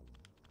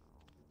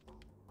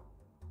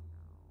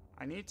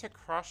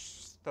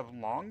crush the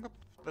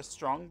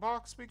strong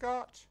box we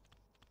got?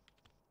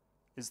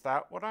 Is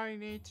that what I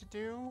need to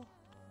do?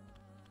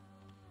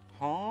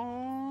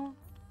 Huh?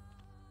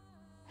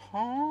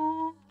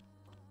 Huh?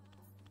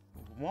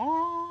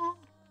 What?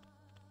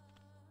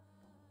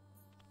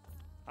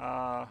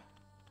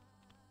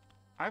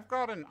 I've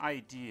got an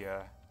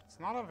idea. It's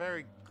not a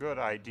very good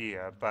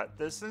idea, but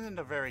this isn't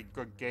a very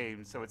good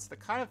game, so it's the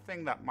kind of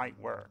thing that might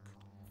work.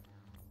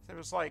 There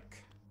was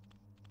like...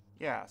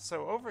 Yeah,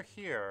 so over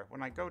here,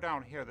 when I go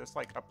down here, there's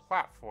like a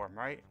platform,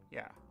 right?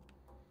 Yeah.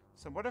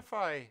 So what if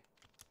I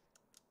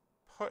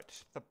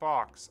put the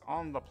box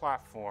on the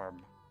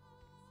platform?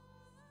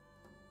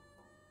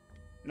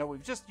 No,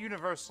 we've just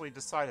universally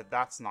decided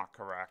that's not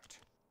correct.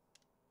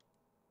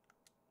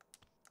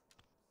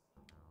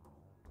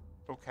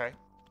 Okay.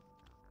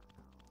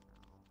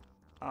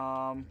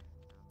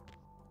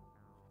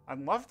 I'd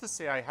love to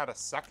say I had a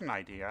second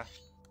idea.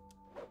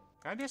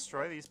 Can I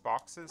destroy these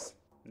boxes?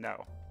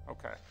 No.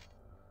 Okay.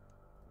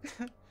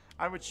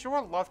 I would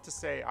sure love to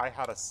say I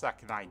had a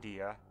second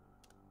idea.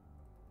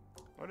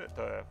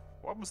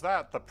 What was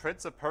that? The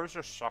Prince of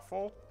Persia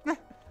shuffle?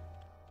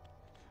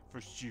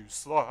 First you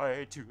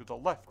slide to the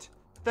left,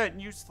 then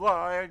you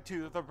slide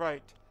to the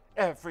right.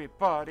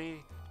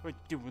 Everybody, we're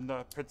doing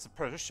the Prince of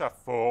Persia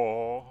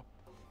shuffle.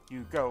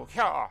 You go,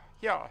 yeah,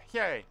 yeah,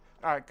 yay.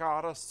 I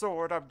got a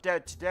sword, I'm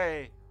dead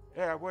today.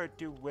 Yeah, we're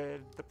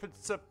doing the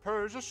Prince of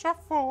Persia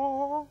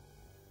shuffle.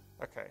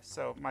 Okay,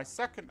 so my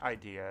second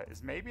idea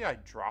is maybe I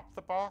drop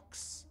the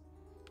box.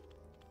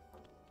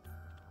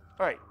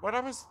 Alright, what I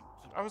was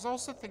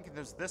also thinking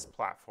there's this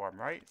platform,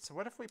 right? So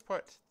what if we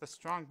put the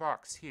strong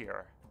box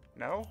here?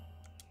 No?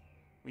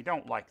 We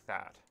don't like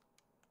that.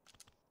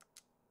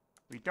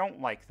 We don't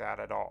like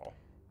that at all.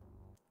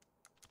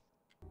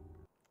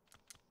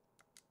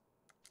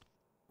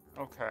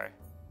 Okay.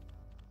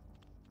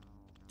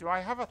 Do I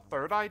have a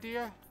third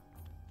idea?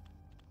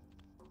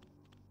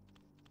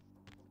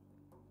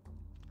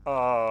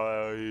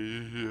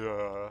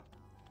 Yeah.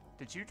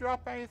 Did you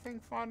drop anything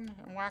fun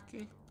and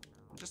wacky?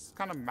 Just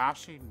kind of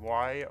mashing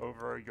Y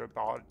over your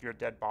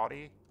dead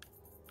body.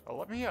 Oh,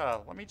 let me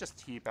just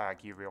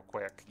teabag you real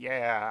quick.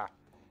 Yeah.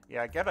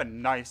 Yeah, get a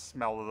nice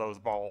smell of those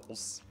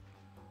balls.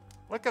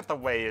 Look at the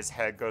way his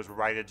head goes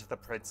right into the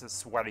prince's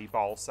sweaty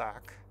ball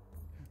sack.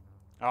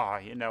 Ah,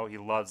 you know he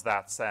loves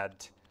that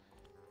scent.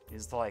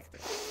 He's like,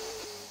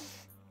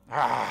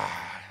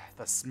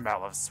 the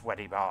smell of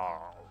sweaty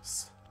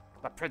balls.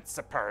 The Prince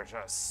of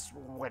Persia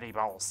sweaty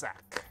ball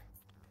sack.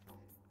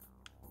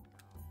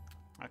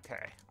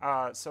 Okay,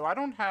 so I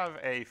don't have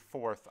a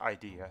fourth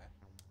idea.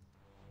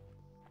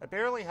 I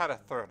barely had a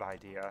third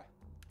idea.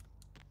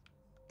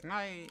 Can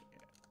I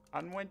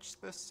unwinch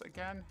this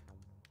again?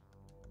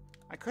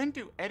 I couldn't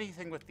do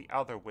anything with the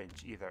other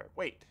winch either.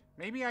 Wait,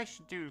 maybe I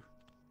should do...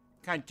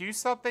 Can I do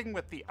something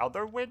with the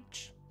other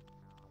winch?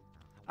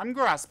 I'm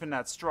grasping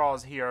at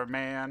straws here,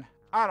 man.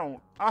 I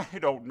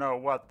don't know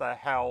what the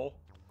hell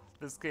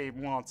this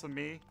game wants of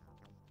me.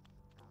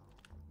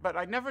 But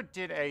I never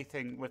did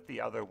anything with the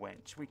other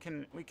winch. We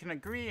can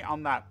agree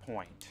on that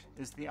point.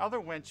 Is the other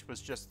winch was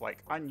just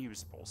like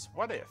unusable. So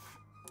what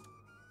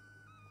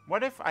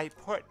if I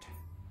put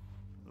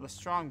the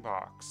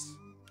strongbox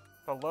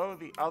below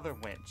the other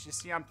winch? You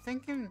see, I'm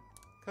thinking,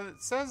 because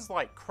it says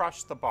like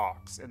crush the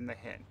box in the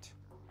hint.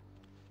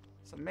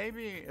 So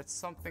maybe it's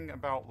something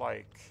about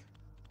like,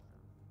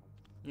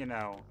 you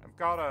know, I've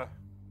got to,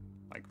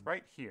 like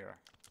right here.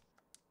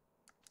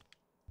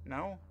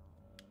 No?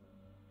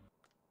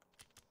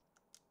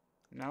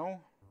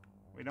 No?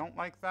 We don't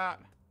like that?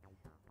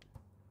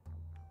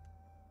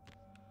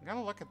 I'm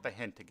gonna look at the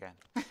hint again.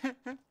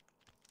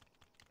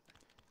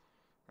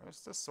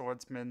 First a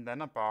swordsman,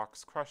 then a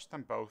box. Crush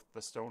them both,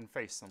 the stone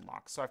face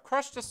unlocks. So I've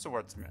crushed a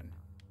swordsman.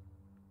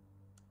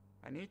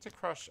 I need to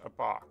crush a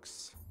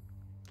box.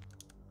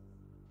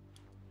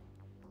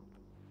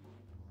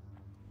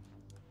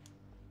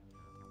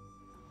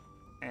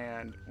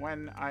 And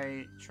when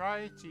I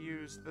try to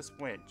use this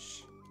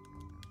winch,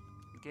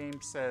 the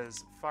game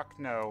says, fuck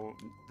no,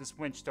 this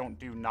winch don't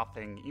do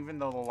nothing, even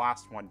though the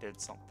last one did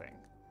something.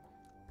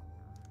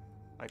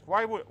 Like,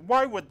 why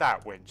would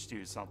that winch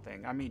do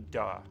something? I mean,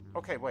 duh.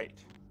 Okay,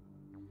 wait.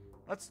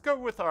 Let's go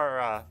with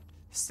our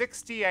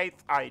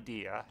 68th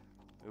idea.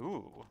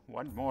 Ooh,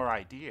 one more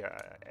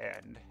idea,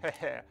 and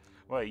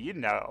well, you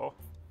know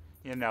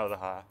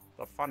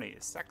the funny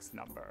sex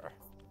number.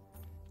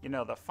 You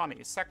know, the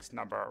funny sex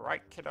number,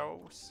 right,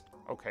 kiddos?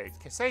 Okay,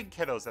 saying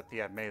kiddos at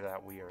the end made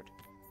that weird.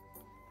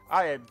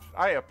 I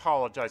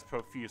apologize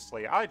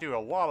profusely. I do a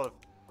lot of...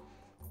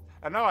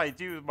 I know I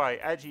do my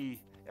edgy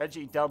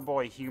dumb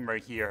boy humor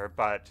here,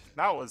 but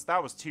that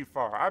was too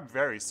far. I'm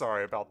very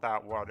sorry about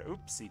that one.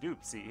 Oopsie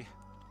doopsie.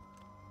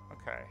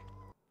 Okay.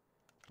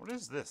 What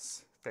is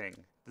this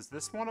thing? Does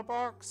this want a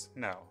box?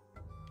 No.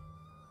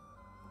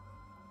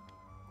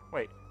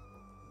 Wait.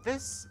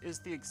 This is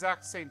the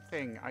exact same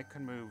thing I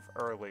could move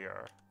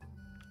earlier.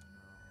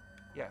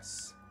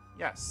 Yes.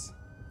 Yes.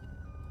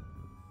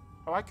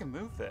 Oh, I can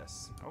move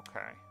this.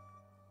 Okay.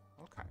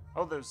 Okay.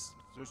 Oh, there's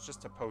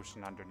just a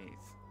potion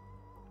underneath.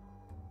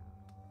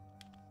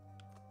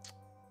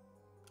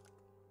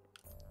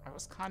 I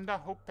was kinda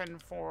hoping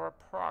for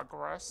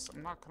progress.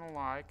 I'm not gonna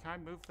lie. Can I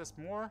move this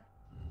more?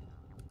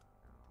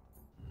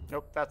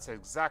 Nope, that's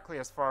exactly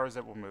as far as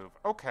it will move.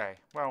 Okay,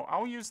 well,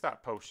 I'll use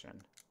that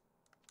potion.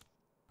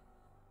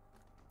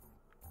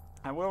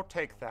 I will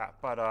take that,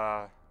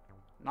 but,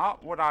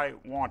 not what I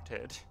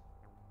wanted.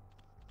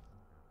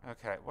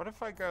 Okay, what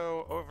if I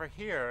go over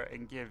here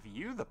and give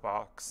you the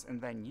box, and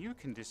then you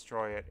can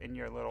destroy it in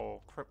your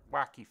little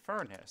wacky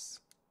furnace?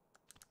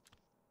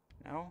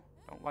 No?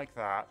 Don't like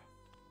that.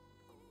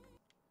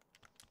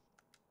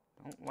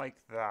 Don't like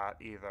that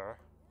either.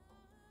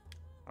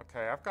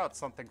 Okay, I've got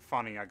something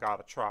funny I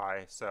gotta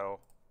try,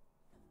 so...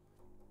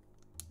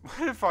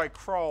 What if I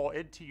crawl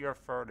into your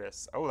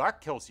furnace? Oh,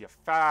 that kills you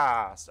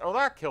fast! Oh,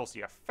 that kills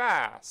you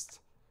fast!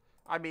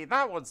 I mean,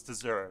 that one's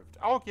deserved.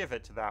 I'll give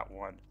it to that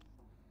one.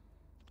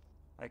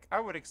 Like,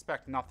 I would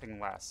expect nothing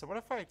less. So what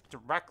if I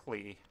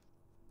directly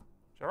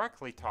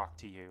talk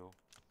to you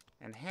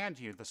and hand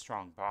you the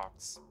strong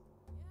box?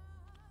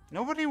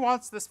 Nobody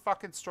wants this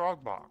fucking strong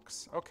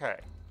box. Okay.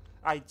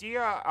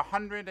 Idea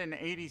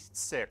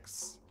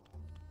 186.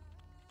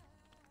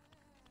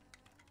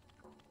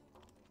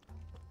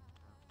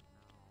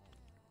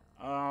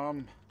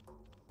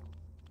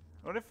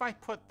 What if I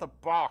put the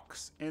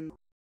box in...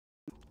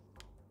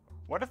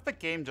 What if the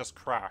game just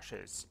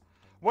crashes?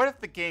 What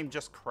if the game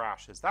just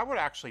crashes? That would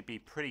actually be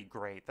pretty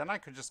great. Then I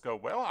could just go,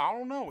 well, I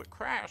don't know, it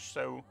crashed,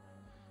 so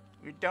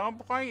you're done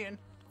playing.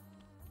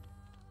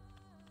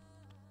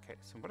 Okay,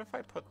 so what if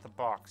I put the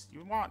box?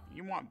 You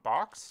want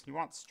box? You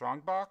want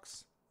strong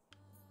box?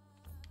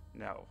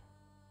 No.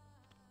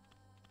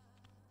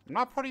 I'm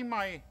not putting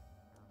my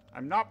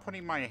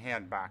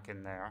hand back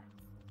in there.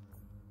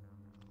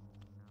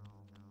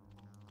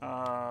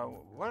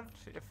 What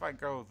if I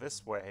go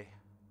this way?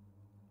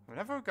 I've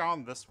never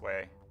gone this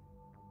way.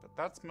 But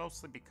that's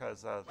mostly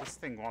because, this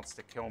thing wants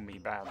to kill me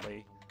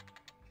badly.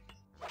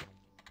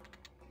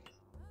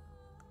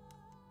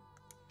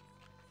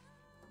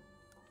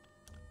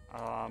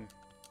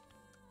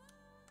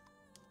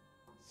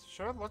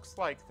 Sure looks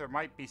like there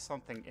might be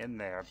something in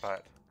there,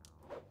 but...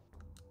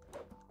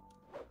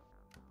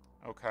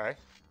 Okay.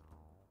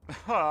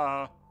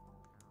 Oh,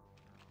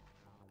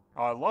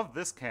 I love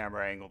this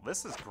camera angle.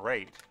 This is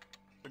great.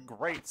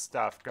 Great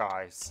stuff,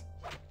 guys.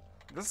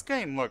 This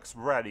game looks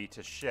ready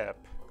to ship.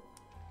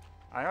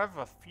 I have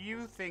a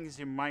few things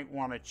you might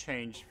want to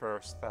change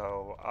first,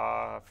 though.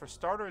 For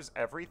starters,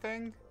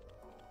 everything?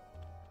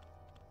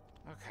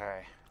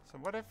 Okay. So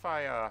what if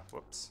I,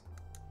 whoops.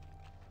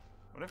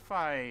 What if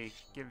I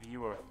give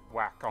you a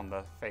whack on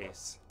the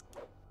face?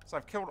 So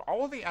I've killed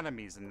all of the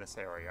enemies in this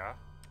area.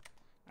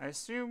 I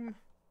assume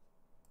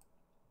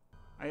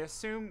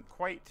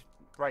quite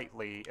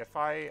rightly, if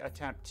I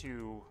attempt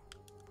to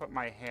put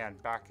my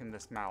hand back in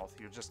this mouth,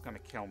 you're just gonna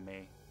kill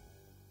me.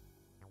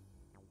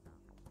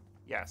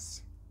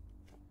 Yes.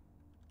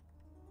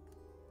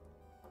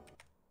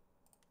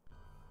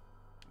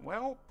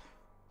 Well,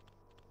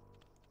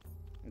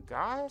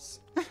 guys,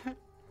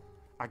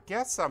 I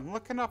guess I'm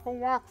looking up a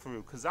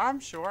walkthrough, because I'm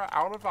sure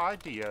out of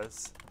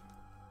ideas.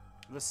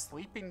 The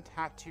sleeping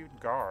tattooed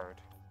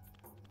guard.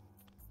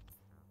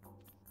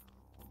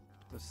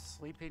 The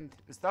sleeping...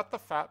 Is that the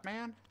fat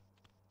man?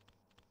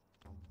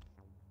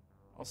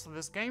 Also,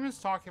 this game is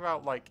talking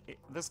about, like...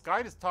 This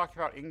guide is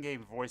talking about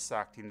in-game voice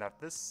acting, that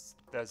this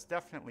has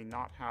definitely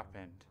not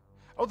happened.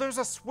 Oh, there's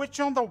a switch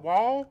on the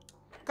wall?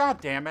 God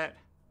damn it.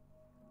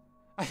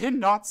 I did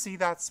not see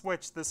that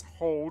switch this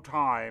whole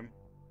time.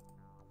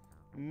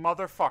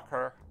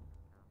 Motherfucker.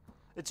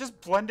 It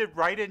just blended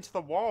right into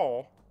the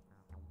wall.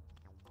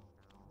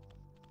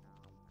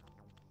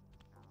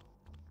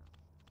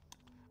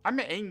 I'm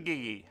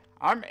angry.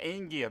 I'm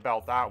angry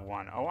about that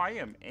one. Oh, I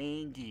am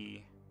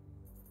angry.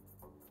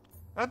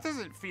 That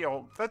doesn't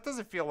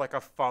feel like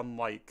a fun,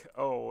 like,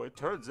 oh, it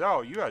turns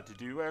out you had to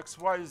do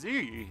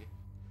XYZ.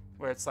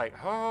 Where it's like,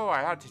 oh,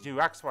 I had to do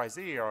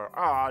XYZ, or,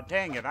 ah,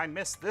 dang it, I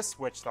missed this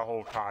switch the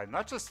whole time.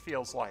 That just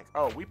feels like,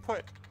 oh, we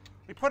put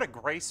a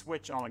gray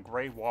switch on a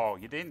gray wall.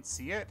 You didn't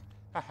see it?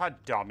 Haha,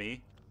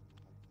 dummy.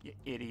 You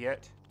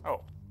idiot.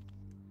 Oh.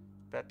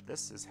 Bet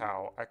this is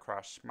how I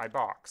crush my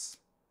box.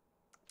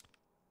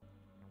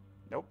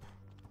 Nope.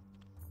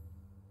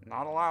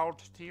 Not allowed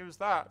to use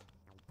that.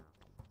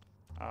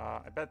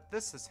 I bet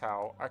this is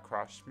how I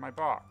crush my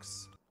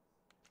box.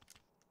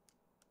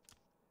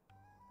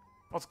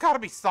 Well, it's gotta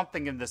be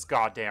something in this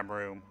goddamn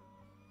room.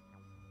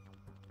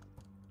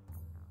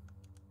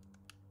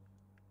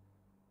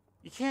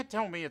 You can't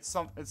tell me it's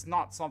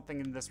not something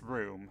in this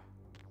room.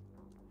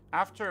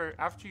 After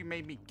you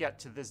made me get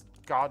to this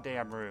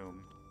goddamn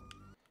room.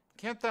 You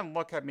can't then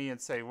look at me and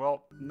say,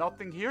 well,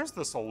 nothing here's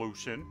the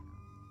solution.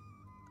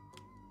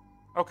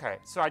 Okay,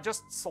 so I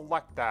just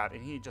select that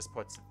and he just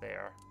puts it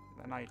there.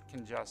 Then I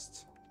can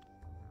just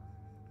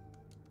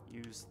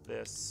use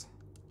this.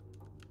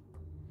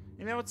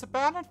 You know, it's a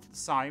bad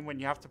sign when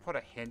you have to put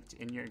a hint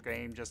in your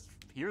game, just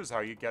here's how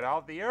you get out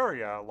of the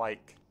area,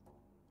 like...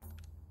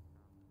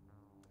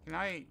 Can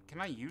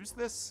I use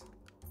this?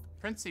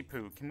 Princey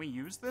Poo, can we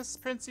use this,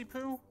 Princey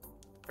Poo?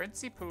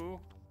 Princey Poo.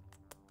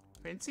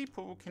 Princey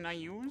Poo, can I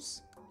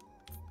use?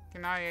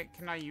 Can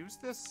I use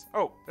this?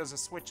 Oh, there's a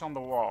switch on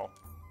the wall.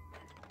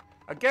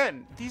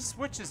 Again, these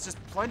switches just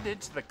blend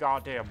into the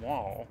goddamn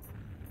wall.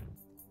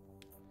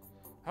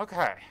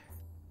 Okay.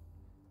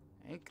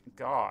 Thank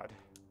God.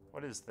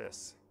 What is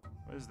this?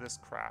 What is this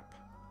crap?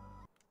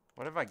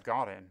 What have I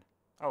got in?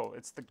 Oh,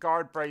 it's the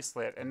guard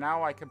bracelet, and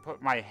now I can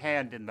put my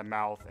hand in the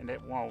mouth, and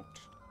it won't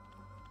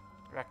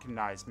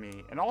recognize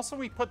me. And also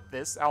we put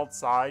this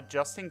outside,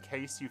 just in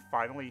case you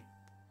finally...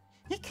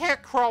 He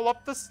can't crawl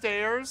up the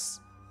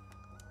stairs!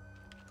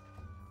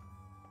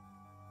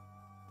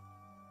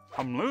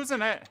 I'm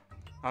losing it!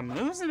 I'm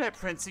losing it,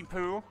 Princey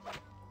Poo!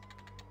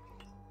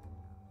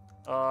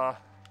 I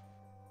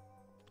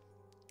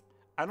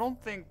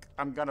don't think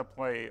I'm gonna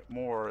play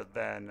more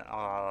than,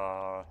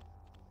 I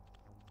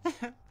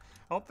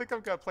don't think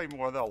I'm gonna play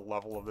more than a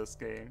level of this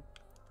game.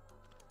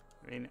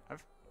 I mean,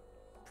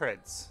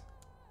 Prince.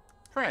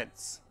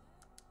 Prince!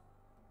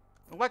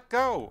 Let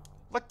go!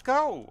 Let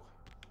go!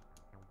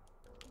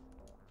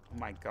 Oh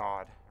my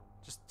God.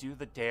 Just do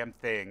the damn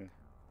thing.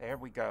 There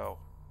we go.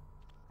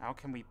 Now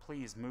can we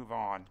please move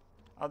on?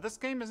 This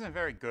game isn't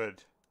very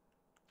good.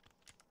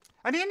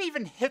 I didn't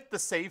even hit the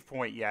save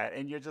point yet,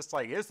 and you're just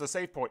like, here's the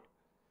save point.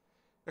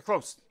 They're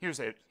close. Here's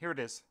it. Here it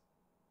is.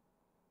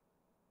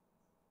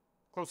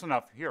 Close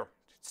enough. Here.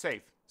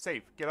 Save.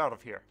 Save. Get out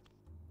of here.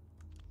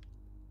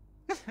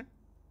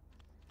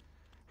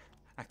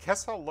 I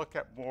guess I'll look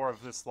at more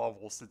of this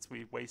level since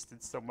we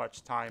wasted so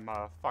much time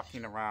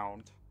fucking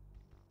around.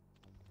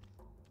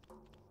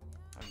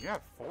 Oh, you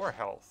have 4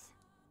 health.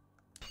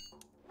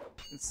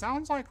 It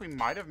sounds like we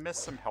might have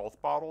missed some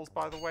health bottles,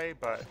 by the way,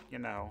 but, you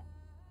know,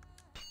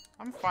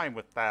 I'm fine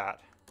with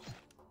that.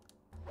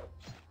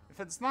 If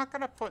it's not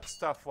gonna put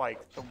stuff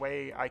like the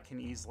way I can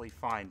easily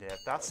find it,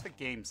 that's the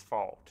game's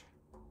fault.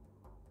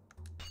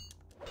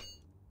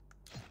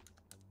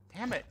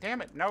 Damn it,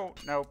 damn it. No,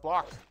 no,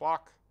 block,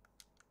 block.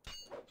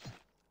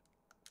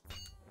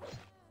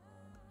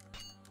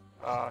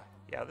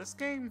 Yeah, this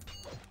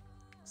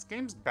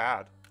game's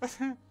bad.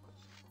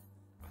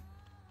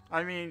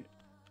 I mean,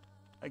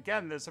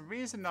 again, there's a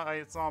reason that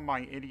it's on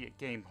my idiot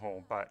game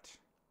hole, but...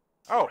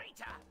 Oh!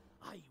 Traitor!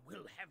 I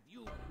will have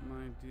you!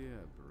 My dear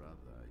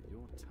brother,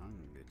 your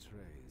tongue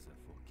betrays a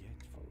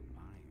forgetful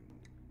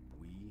mind.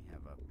 We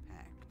have a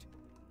pact.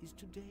 Is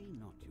today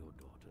not your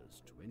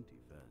daughter's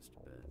 21st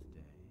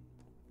birthday?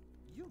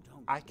 You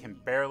don't I can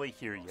mean barely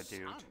hear you, your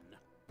dude. son.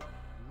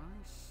 My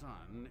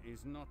son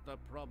is not the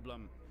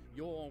problem.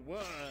 Your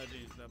word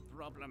is the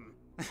problem.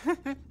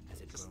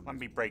 Just let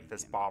me break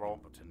this bottle.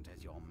 Impotent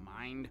as your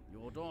mind,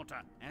 your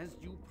daughter, as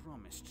you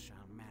promised,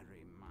 shall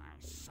marry my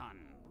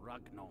son,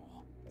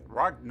 Ragnar.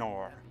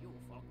 Ragnar. Have you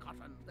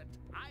forgotten that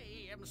I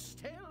am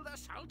still the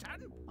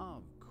Sultan?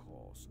 Of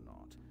course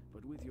not.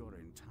 But with your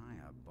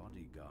entire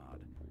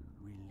bodyguard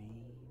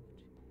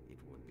relieved, it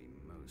would be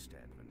most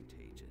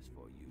advantageous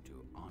for you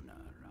to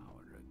honor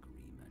our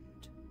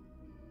agreement.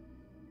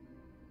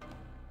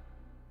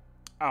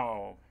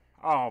 Oh.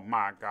 Oh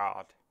my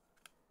God.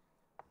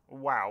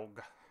 Wow.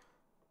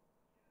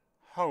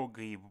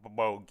 Hoagie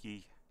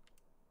bogey.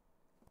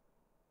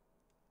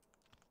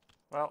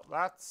 Well,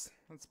 that's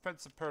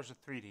Prince of Persia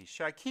 3D.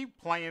 Should I keep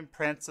playing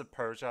Prince of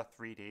Persia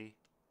 3D?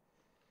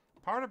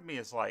 Part of me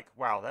is like,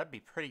 wow, that'd be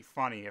pretty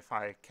funny if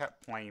I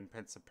kept playing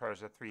Prince of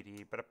Persia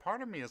 3D, but a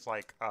part of me is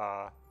like,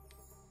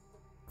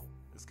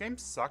 this game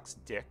sucks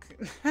dick.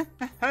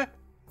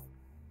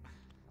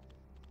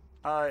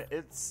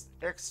 It's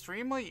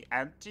extremely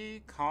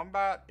empty.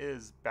 Combat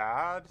is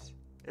bad.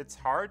 It's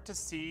hard to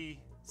see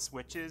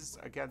switches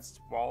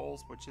against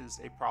walls, which is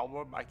a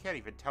problem. I can't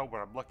even tell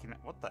what I'm looking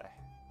at. What the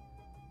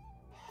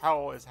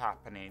hell is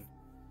happening?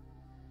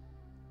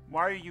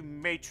 Why are you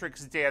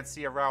Matrix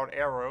dancing around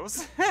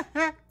arrows?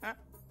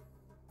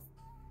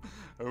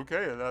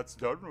 Okay, that's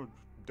done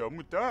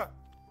with that.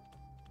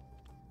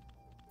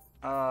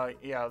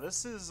 Yeah,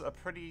 this is a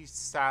pretty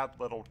sad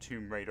little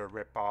Tomb Raider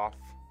ripoff.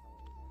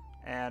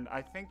 And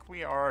I think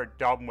we are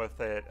done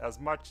with it. As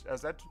much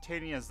as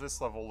entertaining as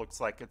this level looks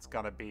like it's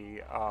gonna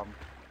be, I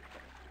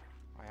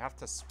have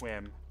to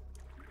swim.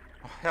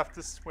 I have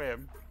to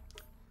swim.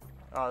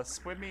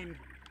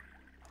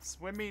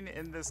 Swimming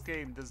in this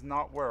game does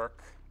not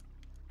work,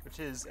 which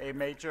is a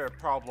major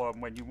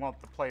problem when you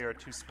want the player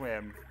to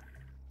swim.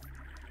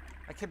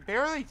 I could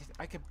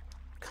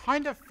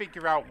kind of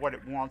figure out what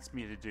it wants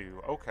me to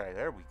do. Okay,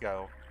 there we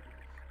go.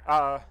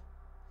 I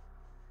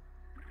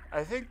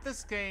think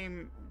this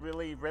game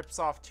really rips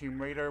off Tomb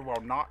Raider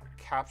while not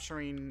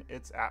capturing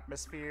its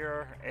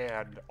atmosphere,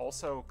 and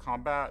also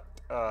combat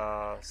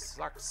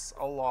sucks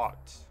a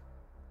lot.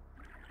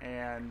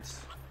 And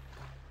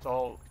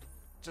so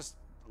just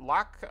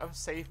lack of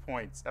save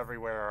points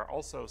everywhere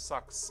also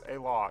sucks a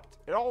lot.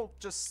 It all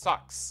just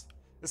sucks.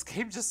 This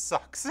game just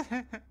sucks.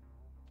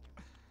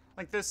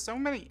 Like, there's so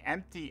many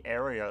empty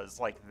areas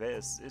like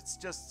this. It's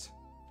just...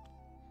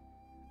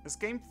 This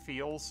game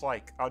feels,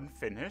 like,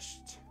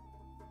 unfinished.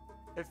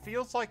 It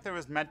feels like there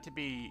was meant to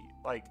be,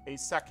 like, a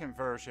second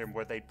version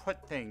where they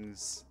put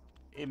things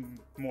in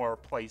more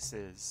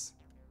places.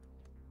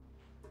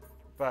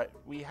 But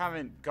we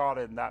haven't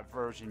gotten that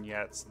version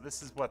yet, so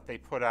this is what they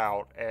put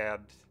out,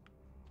 and...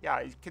 Yeah,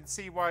 you can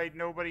see why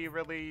nobody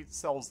really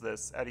sells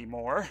this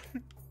anymore.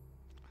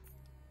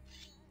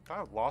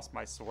 I lost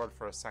my sword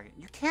for a second.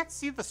 You can't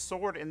see the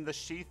sword in the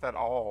sheath at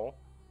all.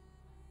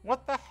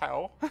 What the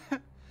hell?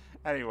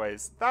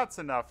 Anyways, that's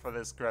enough for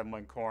this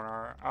Gremlin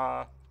corner.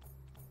 I'll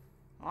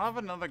have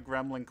another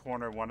Gremlin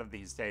corner one of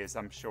these days,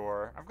 I'm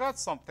sure. I've got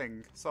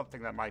something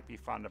that might be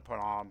fun to put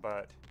on,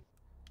 but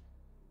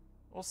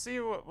we'll see.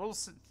 We'll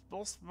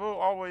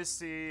always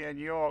see, and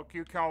you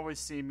can always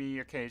see me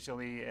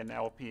occasionally in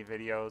LP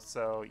videos.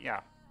 So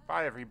yeah,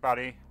 bye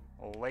everybody.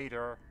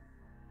 Later.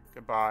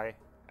 Goodbye,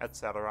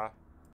 etc.